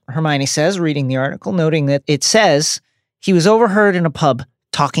 Likely not, Hermione says, reading the article, noting that it says he was overheard in a pub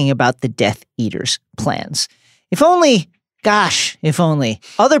talking about the Death Eater's plans. If only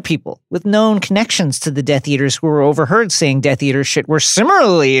other people with known connections to the Death Eaters who were overheard saying Death Eater shit were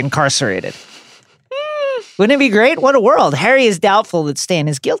similarly incarcerated. Wouldn't it be great? What a world. Harry is doubtful that Stan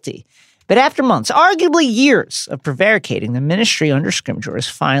is guilty. But after months, arguably years of prevaricating, the Ministry under Scrimgeour is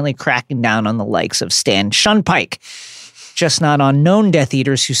finally cracking down on the likes of Stan Shunpike. Just not on known Death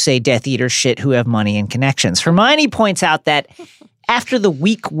Eaters who say Death Eater shit who have money and connections. Hermione points out that after the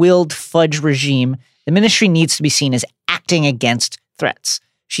weak-willed fudge regime, the Ministry needs to be seen as acting against threats.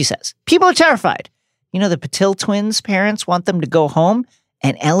 She says, people are terrified. You know, the Patil twins' parents want them to go home,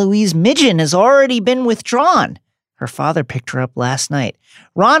 and Eloise Midgen has already been withdrawn. Her father picked her up last night.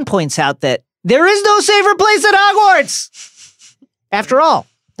 Ron points out that there is no safer place at Hogwarts. After all,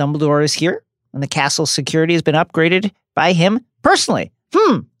 Dumbledore is here, and the castle's security has been upgraded by him personally.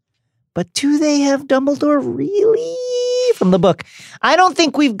 But do they have Dumbledore really? From the book. "I don't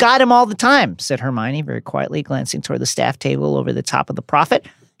think we've got him all the time," said Hermione very quietly, glancing toward the staff table over the top of the Prophet.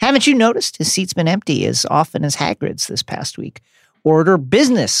 "Haven't you noticed? His seat's been empty as often as Hagrid's this past week." Order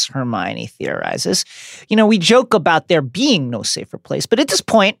business, Hermione theorizes. You know, we joke about there being no safer place, but at this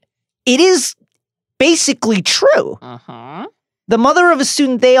point, it is basically true. The mother of a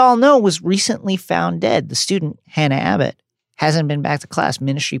student they all know was recently found dead. The student, Hannah Abbott, hasn't been back to class.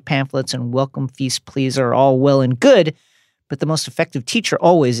 Ministry pamphlets and welcome feast pleas are all well and good, but the most effective teacher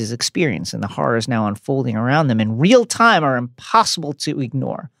always is experience, and the horrors now unfolding around them in real time are impossible to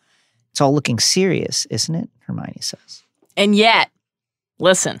ignore. It's all looking serious, isn't it? Hermione says. And yet,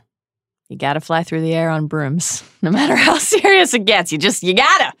 listen, you gotta fly through the air on brooms. No matter how serious it gets, you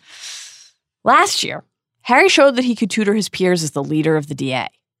gotta. Last year, Harry showed that he could tutor his peers as the leader of the DA.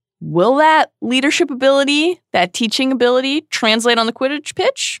 Will that leadership ability, that teaching ability, translate on the Quidditch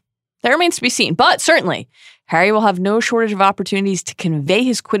pitch? That remains to be seen. But certainly, Harry will have no shortage of opportunities to convey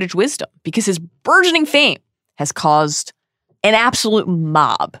his Quidditch wisdom because his burgeoning fame has caused an absolute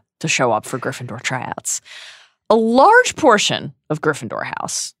mob to show up for Gryffindor tryouts. A large portion of Gryffindor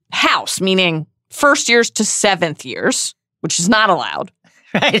house meaning first years to 7th years, which is not allowed.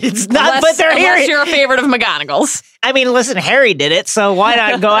 Right, it's not, but they're here. Unless you're a favorite of McGonagall's. I mean, listen, Harry did it, so why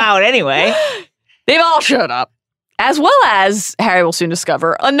not go out anyway? They've all showed up. As well as, Harry will soon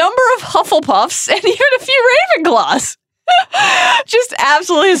discover, a number of Hufflepuffs and even a few Ravenclaws. Just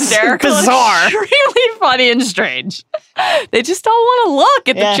absolutely hysterical. Bizarre. Really funny and strange. They just all want to look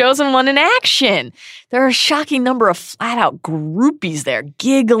at the chosen one in action. There are a shocking number of flat-out groupies there,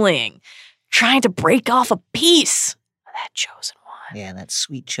 giggling, trying to break off a piece of that chosen one. Yeah, that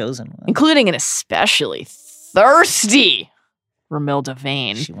sweet chosen one. Including an especially thirsty Romilda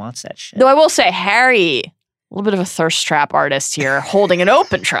Vane. She wants that shit. Though I will say, Harry, a little bit of a thirst trap artist here, holding an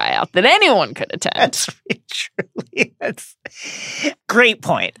open tryout that anyone could attend. That's truly, that's great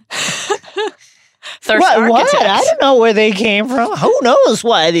point. Thirst architects. What? I don't know where they came from. Who knows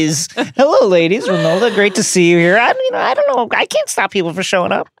what is? Hello, ladies. Romilda, great to see you here. I don't know. I can't stop people from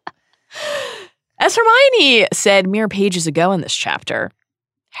showing up. As Hermione said mere pages ago in this chapter,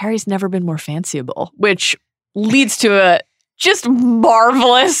 Harry's never been more fanciable, which leads to just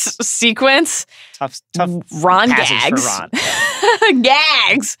marvelous sequence. Tough Ron passage gags. for Ron.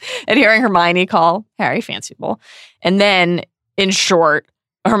 Gags at hearing Hermione call Harry fanciful. And then, in short,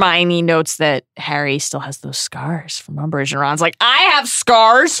 Hermione notes that Harry still has those scars from Umbridge. And Ron's like, I have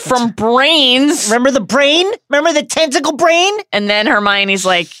scars from brains. Remember the brain? Remember the tentacle brain? And then Hermione's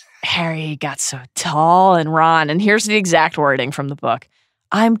like, Harry got so tall. And Ron, and here's the exact wording from the book.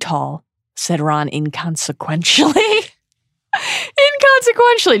 I'm tall, said Ron inconsequentially.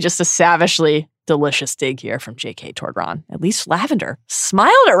 Inconsequentially, just a savagely delicious dig here from JK toward Ron. At least Lavender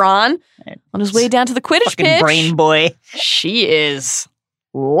smiled at Ron on his way down to the Quidditch Fucking pitch. brain boy. She is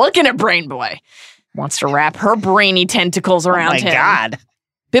looking at Brain Boy. Wants to wrap her brainy tentacles around him. Oh my God.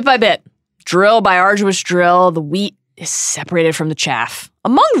 Bit by bit, drill by arduous drill, the wheat is separated from the chaff.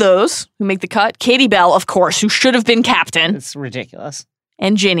 Among those who make the cut, Katie Bell, of course, who should have been captain, It's ridiculous.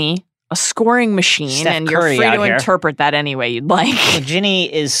 and Ginny, a scoring machine, Steph and Curry you're free out to here. interpret that any way you'd like. So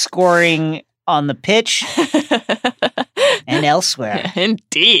Ginny is scoring on the pitch and elsewhere.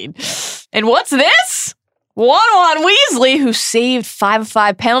 Indeed. And what's this? 1-1 Weasley, who saved 5 of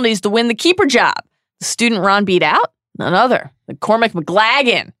 5 penalties to win the keeper job. The student Ron beat out, none other than Cormac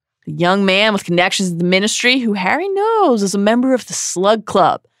McLaggen, the young man with connections to the ministry who Harry knows is a member of the Slug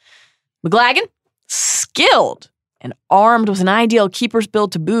Club. McLaggen, skilled and armed with an ideal keeper's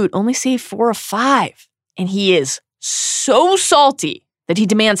build to boot, only saved 4 of 5. And he is so salty that he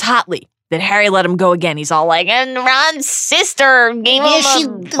demands hotly that Harry let him go again. He's all like, and Ron's sister gave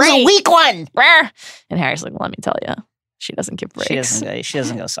him a break. a weak one. And Harry's like, well, let me tell you, she doesn't give breaks. She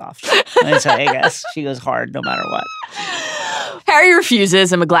doesn't go soft. Let me tell you guys, she goes hard no matter what. Harry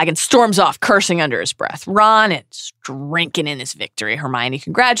refuses, and McLaggen storms off, cursing under his breath. Ron is drinking in his victory. Hermione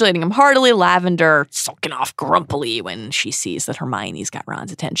congratulating him heartily. Lavender sulking off grumpily when she sees that Hermione's got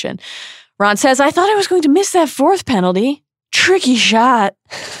Ron's attention. Ron says, I thought I was going to miss that 4th penalty. Tricky shot.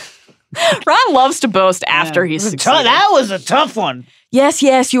 Ron loves to boast after he's succeeded. That was a tough one. Yes,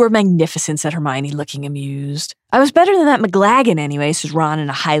 you were magnificent, said Hermione, looking amused. I was better than that McLaggen anyway, says Ron in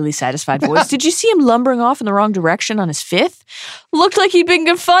a highly satisfied voice. Did you see him lumbering off in the wrong direction on his 5th? Looked like he'd been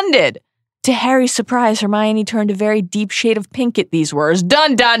confunded. To Harry's surprise, Hermione turned a very deep shade of pink at these words.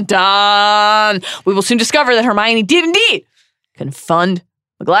 Dun, dun, dun! We will soon discover that Hermione did indeed confund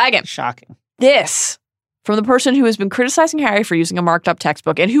McLaggen. Shocking. This from the person who has been criticizing Harry for using a marked up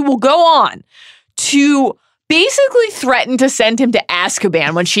textbook and who will go on to basically threaten to send him to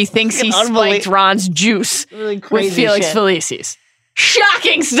Azkaban when she thinks he spiked Ron's juice Really with Felix shit. Felicis.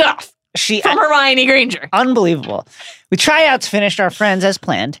 Shocking stuff from Hermione Granger. Unbelievable. We tryouts finished. Our friends, as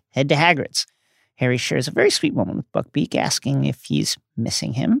planned, head to Hagrid's. Harry shares a very sweet moment with Buckbeak, asking if he's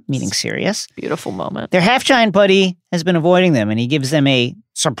missing him, meaning Sirius. Beautiful moment. Their half-giant buddy has been avoiding them, and he gives them a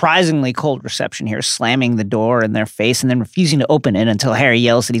surprisingly cold reception here, slamming the door in their face and then refusing to open it until Harry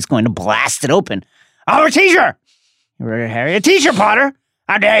yells that he's going to blast it open. I'm a teacher! Harry, a teacher, Potter!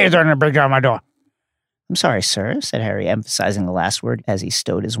 How dare you throw a break down my door? I'm sorry, sir, said Harry, emphasizing the last word as he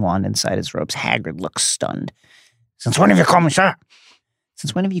stowed his wand inside his robes. Hagrid looked stunned. Since when have you called me sir?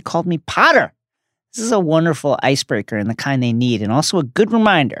 Since when have you called me Potter? This is a wonderful icebreaker and the kind they need, and also a good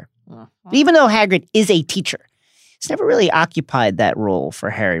reminder. But even though Hagrid is a teacher, he's never really occupied that role for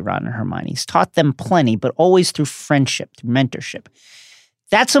Harry, Ron, and Hermione. He's taught them plenty, but always through friendship, through mentorship.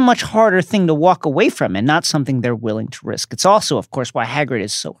 That's a much harder thing to walk away from and not something they're willing to risk. It's also, of course, why Hagrid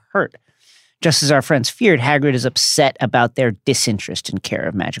is so hurt. Just as our friends feared, Hagrid is upset about their disinterest in care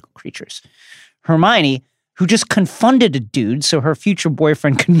of magical creatures. Hermione, who just confunded a dude so her future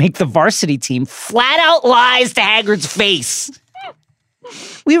boyfriend could make the varsity team, flat out lies to Hagrid's face.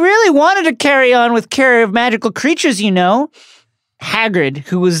 We really wanted to carry on with care of magical creatures, you know. Hagrid,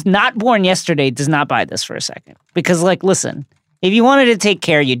 who was not born yesterday, does not buy this for a second. Because, listen, if you wanted to take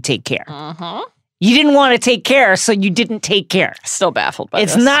care, you'd take care. Uh-huh. You didn't want to take care, so you didn't take care. Still baffled by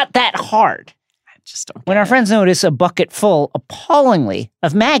this. It's not that hard. I just don't When our friends notice a bucket full, appallingly,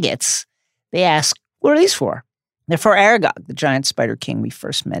 of maggots, they ask, what are these for? They're for Aragog, the giant spider king we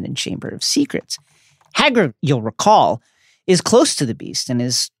first met in Chamber of Secrets. Hagrid, you'll recall, is close to the beast, and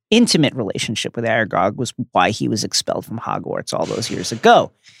his intimate relationship with Aragog was why he was expelled from Hogwarts all those years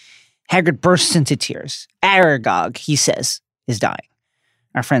ago. Hagrid bursts into tears. Aragog, he says, is dying.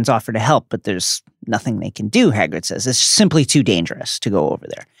 Our friends offer to help, but there's nothing they can do, Hagrid says. It's simply too dangerous to go over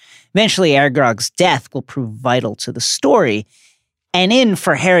there. Eventually, Aragog's death will prove vital to the story, and in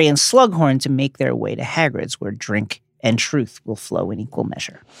for Harry and Slughorn to make their way to Hagrid's, where drink and truth will flow in equal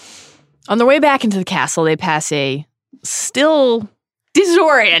measure. On their way back into the castle, they pass a still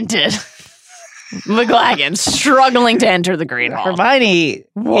disoriented McLaggen struggling to enter the Great Hall. Hermione,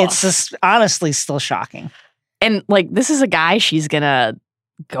 it's just honestly still shocking. And, like, this is a guy she's gonna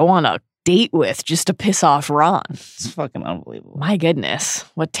go on a date with just to piss off Ron. It's fucking unbelievable. My goodness,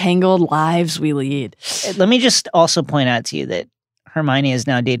 what tangled lives we lead. Let me just also point out to you that Hermione has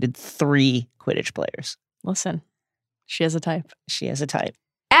now dated 3 Quidditch players. Listen, she has a type. She has a type.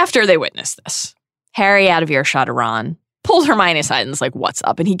 After they witness this, Harry, out of earshot of Ron, pulls Hermione aside and is like, what's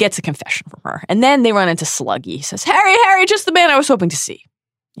up? And he gets a confession from her. And then they run into Sluggy. He says, Harry, just the man I was hoping to see.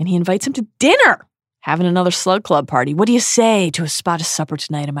 And he invites him to dinner. Having another slug club party. What do you say to a spot of supper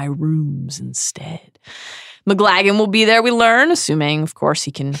tonight in my rooms instead? McLaggen will be there, we learn, assuming, of course, he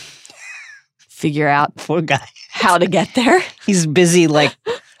can figure out Poor guy. how to get there. He's busy, like,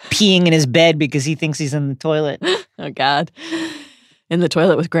 peeing in his bed because he thinks he's in the toilet. Oh, God. In the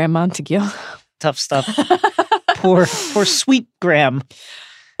toilet with Graham Montague. Tough stuff. Poor sweet Graham.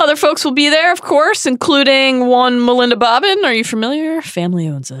 Other folks will be there, of course, including one Melinda Bobbin. Are you familiar? Family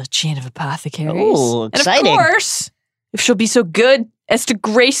owns a chain of apothecaries. Oh, exciting. And of course, if she'll be so good as to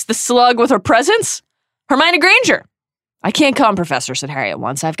grace the slug with her presence, Hermione Granger. I can't come, Professor, said Harry at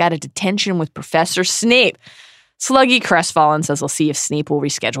once. I've got a detention with Professor Snape. Sluggy, crestfallen, says he'll see if Snape will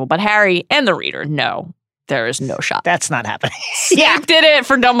reschedule, but Harry and the reader know there is no shot. That's not happening. Snape did it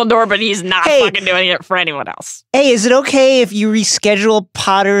for Dumbledore, but he's not fucking doing it for anyone else. Hey, is it okay if you reschedule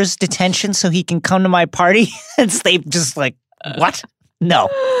Potter's detention so he can come to my party? And Snape just like, what? No.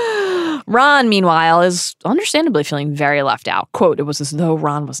 Ron, meanwhile, is understandably feeling very left out. Quote, it was as though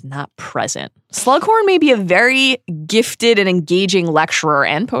Ron was not present. Slughorn may be a very gifted and engaging lecturer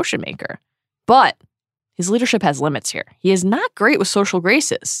and potion maker, but his leadership has limits here. He is not great with social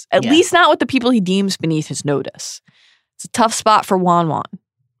graces, at least not with the people he deems beneath his notice. It's a tough spot for Wan,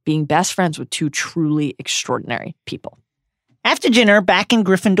 being best friends with 2 truly extraordinary people. After dinner, back in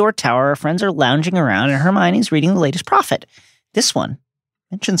Gryffindor Tower, our friends are lounging around and Hermione's reading the latest prophet. This one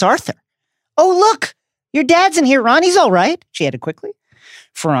mentions Arthur. Oh, look! Your dad's in here, Ron. He's all right, she added quickly.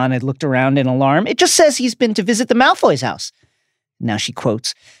 Ron had looked around in alarm. It just says he's been to visit the Malfoys' house. Now she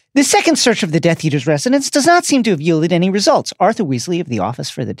quotes, the second search of the Death Eater's residence does not seem to have yielded any results. Arthur Weasley of the Office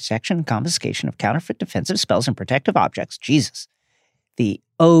for the Detection and Confiscation of Counterfeit Defensive Spells and Protective Objects, Jesus, the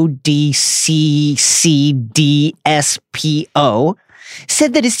ODCCDSPO,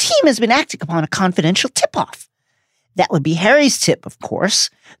 said that his team has been acting upon a confidential tip-off. That would be Harry's tip, of course,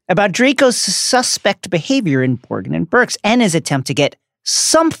 about Draco's suspect behavior in Borgin and Burke's and his attempt to get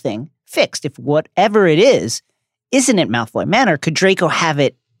something fixed. If whatever it is isn't at Malfoy Manor, could Draco have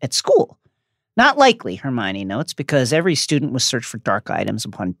it at school? Not likely, Hermione notes, because every student was searched for dark items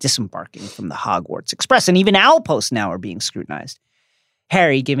upon disembarking from the Hogwarts Express, and even Owlpost now are being scrutinized.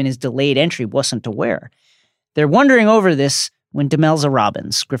 Harry, given his delayed entry, wasn't aware. They're wondering over this when Demelza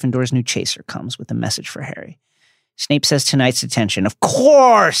Robbins, Gryffindor's new chaser, comes with a message for Harry. Snape says tonight's detention, of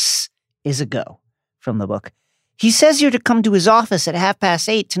course, is a go from the book. He says you're to come to his office at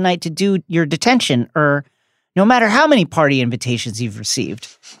 8:30 tonight to do your detention, no matter how many party invitations you've received.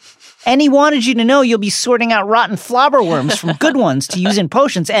 And he wanted you to know you'll be sorting out rotten flobberworms from good ones to use in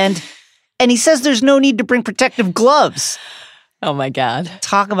potions, and he says there's no need to bring protective gloves. Oh my God.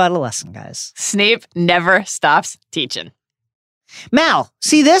 Talk about a lesson, guys. Snape never stops teaching. Mal,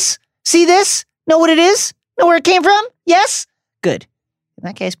 see this? See this? Know what it is? Know where it came from? Yes? Good. In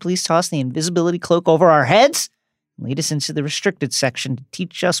that case, please toss the invisibility cloak over our heads and lead us into the restricted section to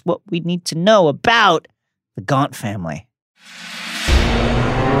teach us what we need to know about the Gaunt family.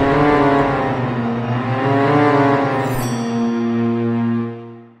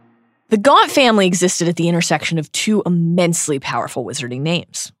 The Gaunt family existed at the intersection of 2 immensely powerful wizarding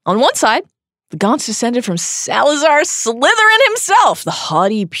names. On one side, the Gaunts descended from Salazar Slytherin himself, the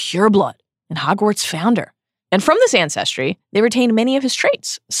haughty pureblood and Hogwarts founder. And from this ancestry, they retained many of his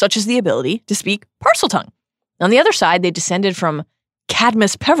traits, such as the ability to speak Parseltongue. On the other side, they descended from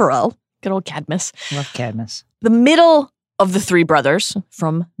Cadmus Peverell, good old Cadmus. Love Cadmus. The middle of the 3 brothers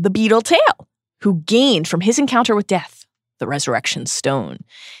from the Beetle Tail, who gained from his encounter with death the Resurrection Stone.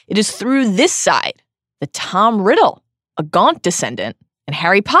 It is through this side that Tom Riddle, a Gaunt descendant, and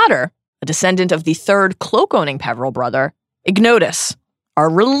Harry Potter, a descendant of the 3rd cloak-owning Peverell brother, Ignotus, are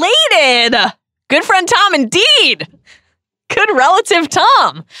related. Good friend Tom, indeed. Good relative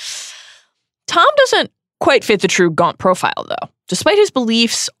Tom. Tom doesn't quite fit the true Gaunt profile, though, despite his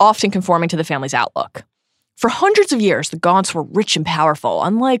beliefs often conforming to the family's outlook. For hundreds of years, the Gaunts were rich and powerful,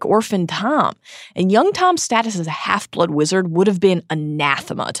 unlike orphan Tom, and young Tom's status as a half-blood wizard would have been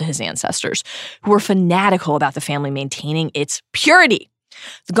anathema to his ancestors, who were fanatical about the family maintaining its purity.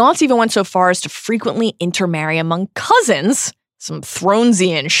 The Gaunts even went so far as to frequently intermarry among cousins, some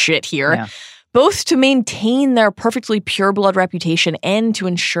Thronesian shit here, both to maintain their perfectly pure blood reputation and to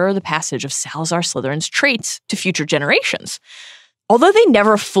ensure the passage of Salazar Slytherin's traits to future generations. Although they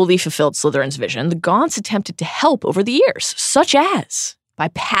never fully fulfilled Slytherin's vision, the Gaunts attempted to help over the years, such as by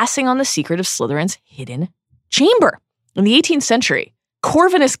passing on the secret of Slytherin's hidden chamber. In the 18th century,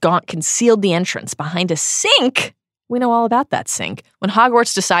 Corvinus Gaunt concealed the entrance behind a sink. We know all about that sink, when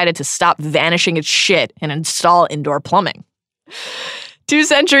Hogwarts decided to stop vanishing its shit and install indoor plumbing. 2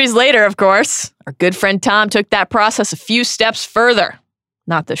 centuries later, of course, our good friend Tom took that process a few steps further.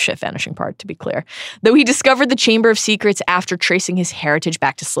 Not the shit vanishing part, to be clear. Though he discovered the Chamber of Secrets after tracing his heritage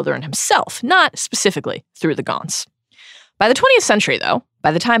back to Slytherin himself, not specifically through the Gaunts. By the 20th century, though,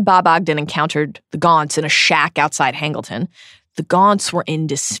 by the time Bob Ogden encountered the Gaunts in a shack outside Hangleton, the Gaunts were in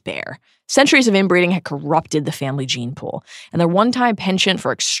despair. Centuries of inbreeding had corrupted the family gene pool, and their one-time penchant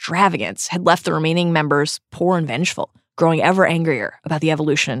for extravagance had left the remaining members poor and vengeful, growing ever angrier about the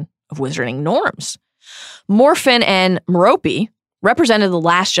evolution of wizarding norms. Morphin and Merope represented the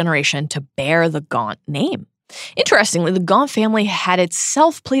last generation to bear the Gaunt name. Interestingly, the Gaunt family had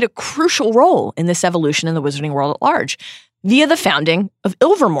itself played a crucial role in this evolution in the wizarding world at large, via the founding of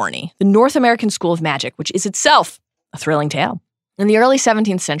Ilvermorny, the North American School of Magic, which is itself a thrilling tale. In the early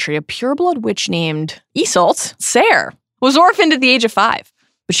 17th century, a pureblood witch named Iseult Sayre was orphaned at the age of 5,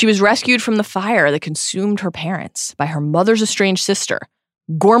 but she was rescued from the fire that consumed her parents by her mother's estranged sister,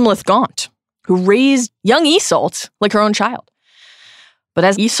 Gormleth Gaunt, who raised young Iseult like her own child. But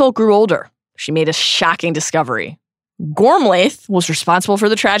as Iseult grew older, she made a shocking discovery. Gormleth was responsible for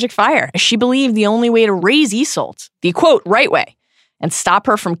the tragic fire, as she believed the only way to raise Iseult, the quote, right way, and stop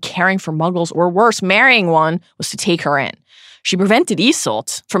her from caring for muggles or worse, marrying one, was to take her in. She prevented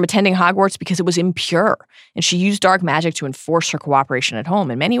Iseult from attending Hogwarts because it was impure, and she used dark magic to enforce her cooperation at home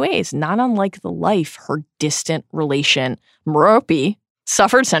in many ways, not unlike the life her distant relation, Merope,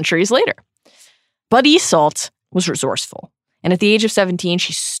 suffered centuries later. But Iseult was resourceful, and at the age of 17,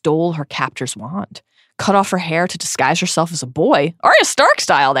 she stole her captor's wand, cut off her hair to disguise herself as a boy, Arya Stark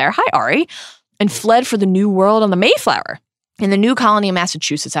style there, hi Ari, and fled for the New World on the Mayflower. In the new colony of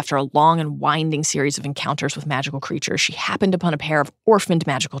Massachusetts, after a long and winding series of encounters with magical creatures, she happened upon a pair of orphaned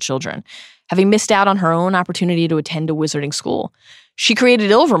magical children. Having missed out on her own opportunity to attend a wizarding school, she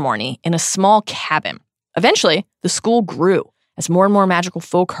created Ilvermorny in a small cabin. Eventually, the school grew as more and more magical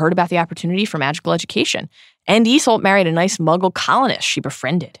folk heard about the opportunity for magical education, and Iseult married a nice muggle colonist she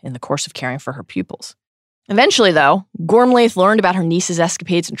befriended in the course of caring for her pupils. Eventually, though, Gormleth learned about her niece's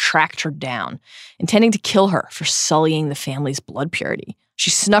escapades and tracked her down, intending to kill her for sullying the family's blood purity. She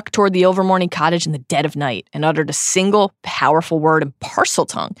snuck toward the Ilvermorny cottage in the dead of night and uttered a single powerful word in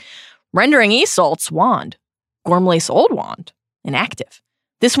Parseltongue, rendering Iseult's wand, Gormleth's old wand, inactive.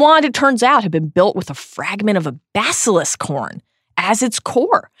 This wand, it turns out, had been built with a fragment of a basilisk horn as its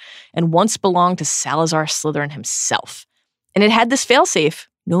core, and once belonged to Salazar Slytherin himself. And it had this failsafe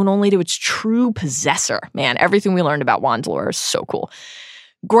known only to its true possessor. Man, everything we learned about wand lore is so cool.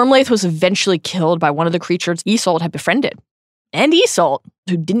 Gormleth was eventually killed by one of the creatures Iseult had befriended. And Iseult,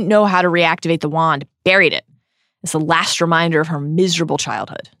 who didn't know how to reactivate the wand, buried it as the last reminder of her miserable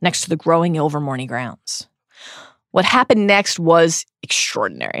childhood next to the growing Ilvermorny grounds. What happened next was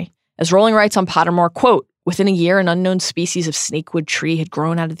extraordinary. As Rowling writes on Pottermore, quote, within a year, an unknown species of snakewood tree had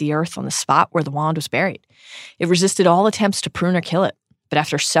grown out of the earth on the spot where the wand was buried. It resisted all attempts to prune or kill it. But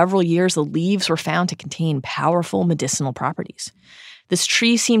after several years, the leaves were found to contain powerful medicinal properties. This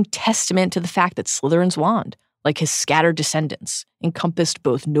tree seemed testament to the fact that Slytherin's wand, like his scattered descendants, encompassed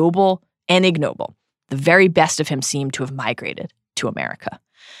both noble and ignoble. The very best of him seemed to have migrated to America.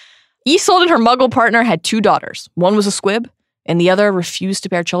 Iseult and her muggle partner had 2 daughters. One was a squib, and the other refused to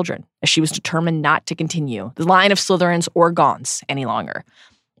bear children, as she was determined not to continue the line of Slytherins or Gaunts any longer.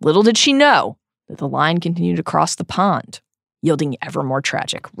 Little did she know that the line continued across the pond, yielding ever more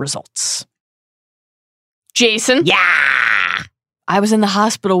tragic results. Jason? Yeah! I was in the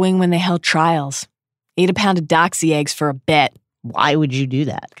hospital wing when they held trials. Ate a pound of doxy eggs for a bet. Why would you do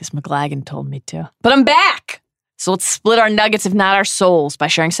that? Because McLagan told me to. But I'm back! So let's split our nuggets, if not our souls, by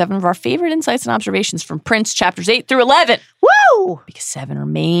sharing 7 of our favorite insights and observations from Prince chapters 8 through 11. Woo! Because 7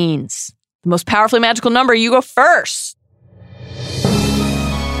 remains the most powerfully magical number. You go first.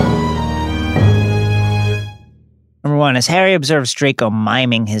 Number 1, as Harry observes Draco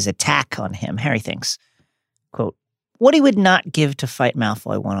miming his attack on him, Harry thinks, quote, what he would not give to fight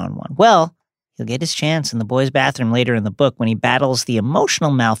Malfoy one-on-one. Well, he'll get his chance in the boys' bathroom later in the book when he battles the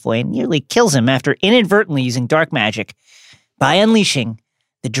emotional Malfoy and nearly kills him after inadvertently using dark magic by unleashing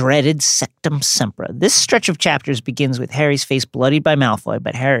the dreaded Sectum Sempra. This stretch of chapters begins with Harry's face bloodied by Malfoy,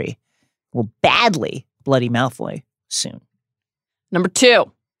 but Harry will badly bloody Malfoy soon. Number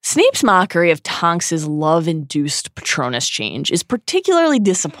 2. Snape's mockery of Tonks's love-induced Patronus change is particularly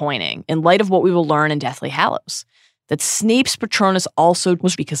disappointing in light of what we will learn in Deathly Hallows, that Snape's Patronus also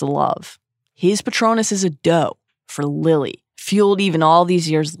was because of love. His Patronus is a doe for Lily, fueled even all these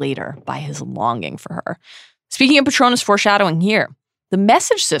years later by his longing for her. Speaking of Patronus foreshadowing here, the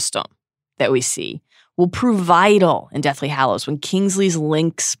message system that we see will prove vital in Deathly Hallows when Kingsley's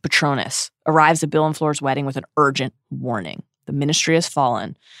Lynx Patronus arrives at Bill and Flora's wedding with an urgent warning. The Ministry has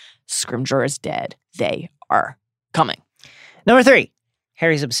fallen. Scrimgeour is dead. They are coming. Number 3.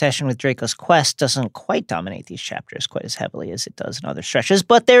 Harry's obsession with Draco's quest doesn't quite dominate these chapters quite as heavily as it does in other stretches,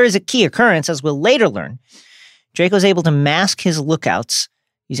 but there is a key occurrence, as we'll later learn. Draco's able to mask his lookouts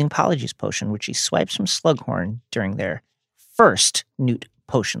using Prodigy's potion, which he swipes from Slughorn during their first Newt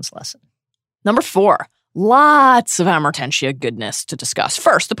Potions lesson. Number 4. Lots of Amortentia goodness to discuss.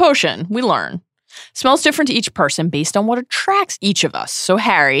 First, the potion, we learn, smells different to each person based on what attracts each of us. So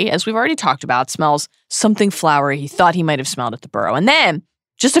Harry, as we've already talked about, smells something flowery he thought he might have smelled at the Burrow. And then,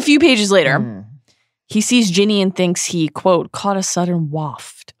 just a few pages later, he sees Ginny and thinks he, quote, caught a sudden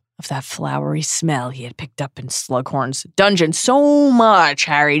waft of that flowery smell he had picked up in Slughorn's dungeon. So much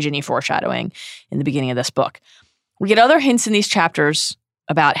Harry-Ginny foreshadowing in the beginning of this book. We get other hints in these chapters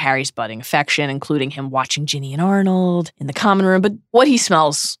about Harry's budding affection, including him watching Ginny and Arnold in the common room, but what he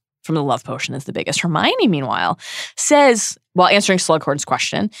smells from the love potion is the biggest. Hermione, meanwhile, says, while answering Slughorn's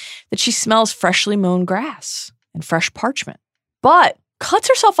question, that she smells freshly mown grass and fresh parchment, but cuts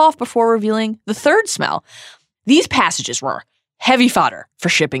herself off before revealing the third smell. These passages were heavy fodder for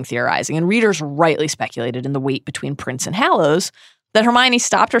shipping theorizing, and readers rightly speculated in the wait between Prince and Hallows that Hermione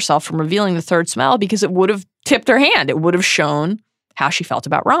stopped herself from revealing the third smell because it would have tipped her hand. It would have shown how she felt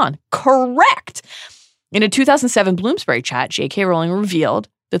about Ron. Correct. In a 2007 Bloomsbury chat, J.K. Rowling revealed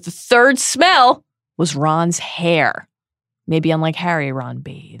that the third smell was Ron's hair. Maybe unlike Harry, Ron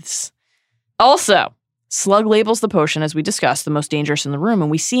bathes. Also, Slug labels the potion, as we discussed, the most dangerous in the room,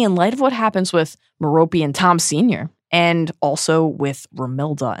 and we see in light of what happens with Merope and Tom Sr., and also with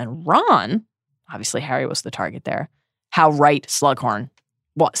Romilda and Ron, obviously Harry was the target there, how right Slughorn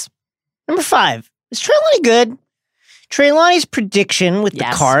was. Number 5. Is Trelawney good? Trelawney's prediction with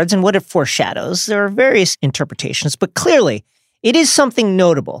the cards and what it foreshadows, there are various interpretations, but clearly it is something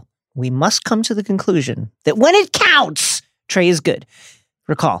notable. We must come to the conclusion that when it counts, Trey is good.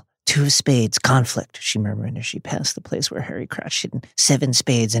 Recall, 2 of spades, conflict, she murmured as she passed the place where Harry crouched hidden. 7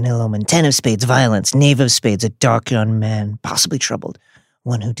 spades, an ill omen. 10 of spades, violence. Knave of spades, a dark young man, possibly troubled.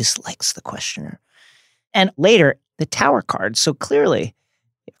 One who dislikes the questioner. And later, the tower card. So clearly,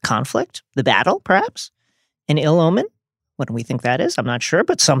 conflict, the battle, perhaps. An ill omen. What do we think that is? I'm not sure,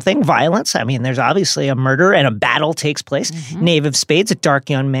 but something. Violence. I mean, there's obviously a murder and a battle takes place. Mm-hmm. Knave of spades, a dark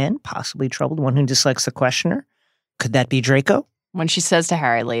young man, possibly troubled, one who dislikes the questioner. Could that be Draco? When she says to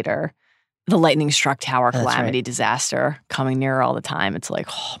Harry later, the lightning-struck tower calamity disaster coming nearer all the time, it's like,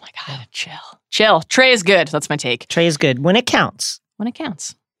 oh my God, chill. Chill. Trey is good. That's my take. Trey is good when it counts. When it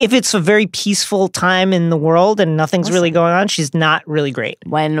counts. If it's a very peaceful time in the world and nothing's really going on, she's not really great.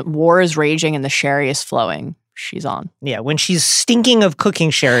 When war is raging and the sherry is flowing, she's on. Yeah, when she's stinking of cooking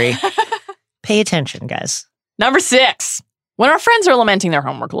sherry, pay attention, guys. Number 6. When our friends are lamenting their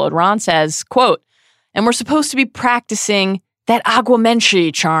homework load, Ron says, quote, and we're supposed to be practicing that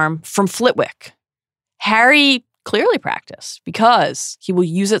Aguamenshi charm from Flitwick. Harry clearly practiced because he will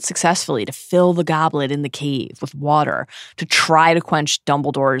use it successfully to fill the goblet in the cave with water to try to quench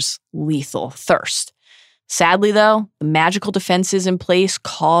Dumbledore's lethal thirst. Sadly, though, the magical defenses in place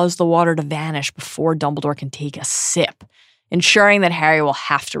cause the water to vanish before Dumbledore can take a sip, ensuring that Harry will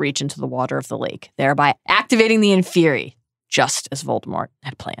have to reach into the water of the lake, thereby activating the Inferi, just as Voldemort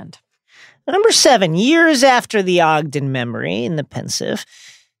had planned. Number 7, years after the Ogden memory in the Pensive,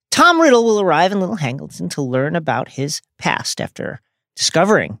 Tom Riddle will arrive in Little Hangleton to learn about his past after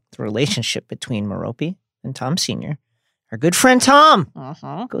discovering the relationship between Merope and Tom Sr. Our good friend Tom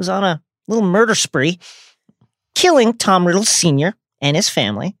goes on a little murder spree, killing Tom Riddle Sr. and his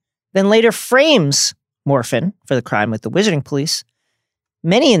family, then later frames Morphin for the crime with the Wizarding Police.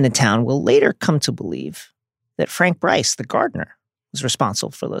 Many in the town will later come to believe that Frank Bryce, the gardener, was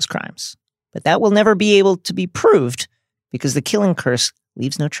responsible for those crimes. But that will never be able to be proved because the killing curse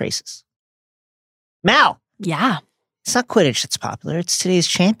leaves no traces. Mal! Yeah. It's not Quidditch that's popular, it's today's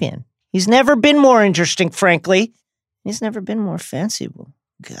champion. He's never been more interesting, frankly. He's never been more fanciful.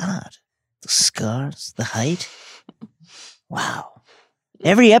 God, the scars, the height. Wow.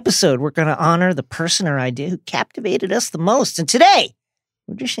 Every episode, we're going to honor the person or idea who captivated us the most. And today,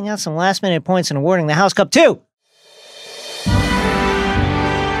 we're dishing out some last-minute points and awarding the House Cup to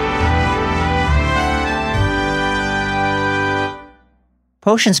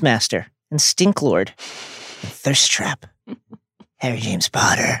Potions Master and Stink Lord and Thirst Trap. Harry James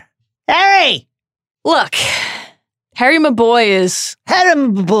Potter. Harry! Look, Harry, my boy, is, Harry,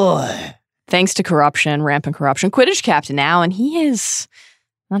 my boy. thanks to rampant corruption, Quidditch captain now, and he is,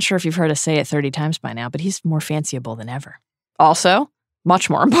 not sure if you've heard us say it 30 times by now, but he's more fanciable than ever. Also, much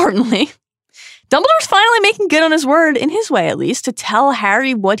more importantly, Dumbledore's finally making good on his word, in his way at least, to tell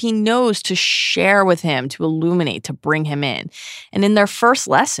Harry what he knows, to share with him, to illuminate, to bring him in. And in their first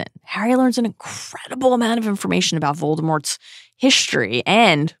lesson, Harry learns an incredible amount of information about Voldemort's history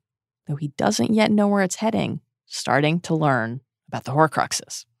and, though he doesn't yet know where it's heading, starting to learn about the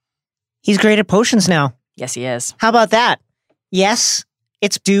Horcruxes. He's great at potions now. Yes, he is. How about that? Yes,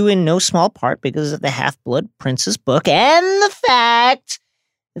 it's due in no small part because of the Half-Blood Prince's book and the fact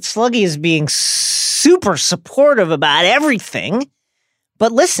that Sluggy is being super supportive about everything.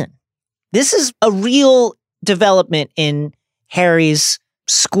 But listen, this is a real development in Harry's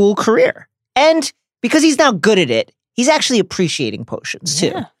school career. And because he's now good at it, he's actually appreciating potions, too.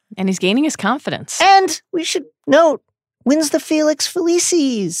 Yeah, and he's gaining his confidence. And we should note, wins the Felix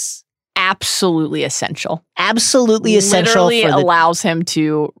Felicis. Absolutely essential. Absolutely essential. Literally allows him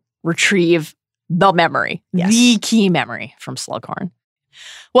to retrieve the memory, the key memory from Slughorn.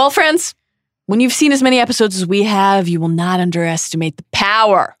 Well, friends, when you've seen as many episodes as we have, you will not underestimate the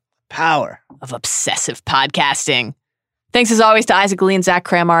power of obsessive podcasting. Thanks as always to Isaac Lee and Zach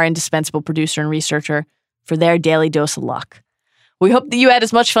Cram, our indispensable producer and researcher, for their daily dose of luck. We hope that you had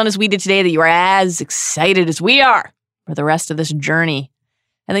as much fun as we did today, that you are as excited as we are for the rest of this journey,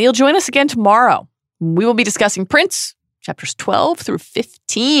 and that you'll join us again tomorrow. We will be discussing Prince, chapters 12 through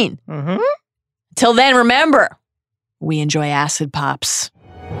 15. Mm-hmm. Till then, remember, we enjoy acid pops.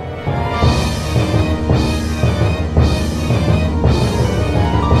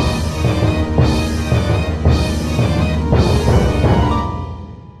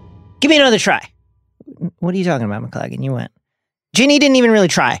 Give me another try. What are you talking about, McLagan? You went. Ginny didn't even really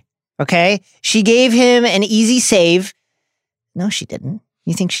try, okay? She gave him an easy save. No, she didn't.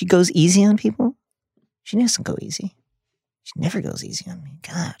 You think she goes easy on people? She doesn't go easy. She never goes easy on me.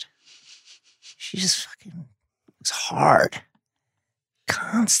 God. She just fucking looks hard.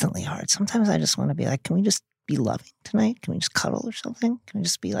 Constantly hard. Sometimes I just want to be like, can we just be loving tonight? Can we just cuddle or something? Can we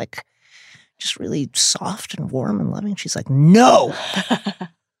just be like, just really soft and warm and loving? She's like, no!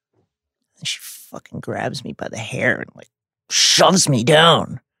 And she fucking grabs me by the hair and like shoves me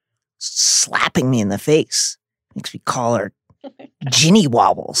down, slapping me in the face. Makes me call her Ginny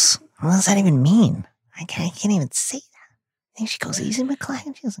Wobbles. What does that even mean? I can't even say that. I think she goes easy,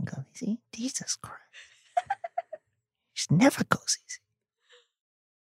 McLagan. She doesn't go easy. Jesus Christ. She never goes easy.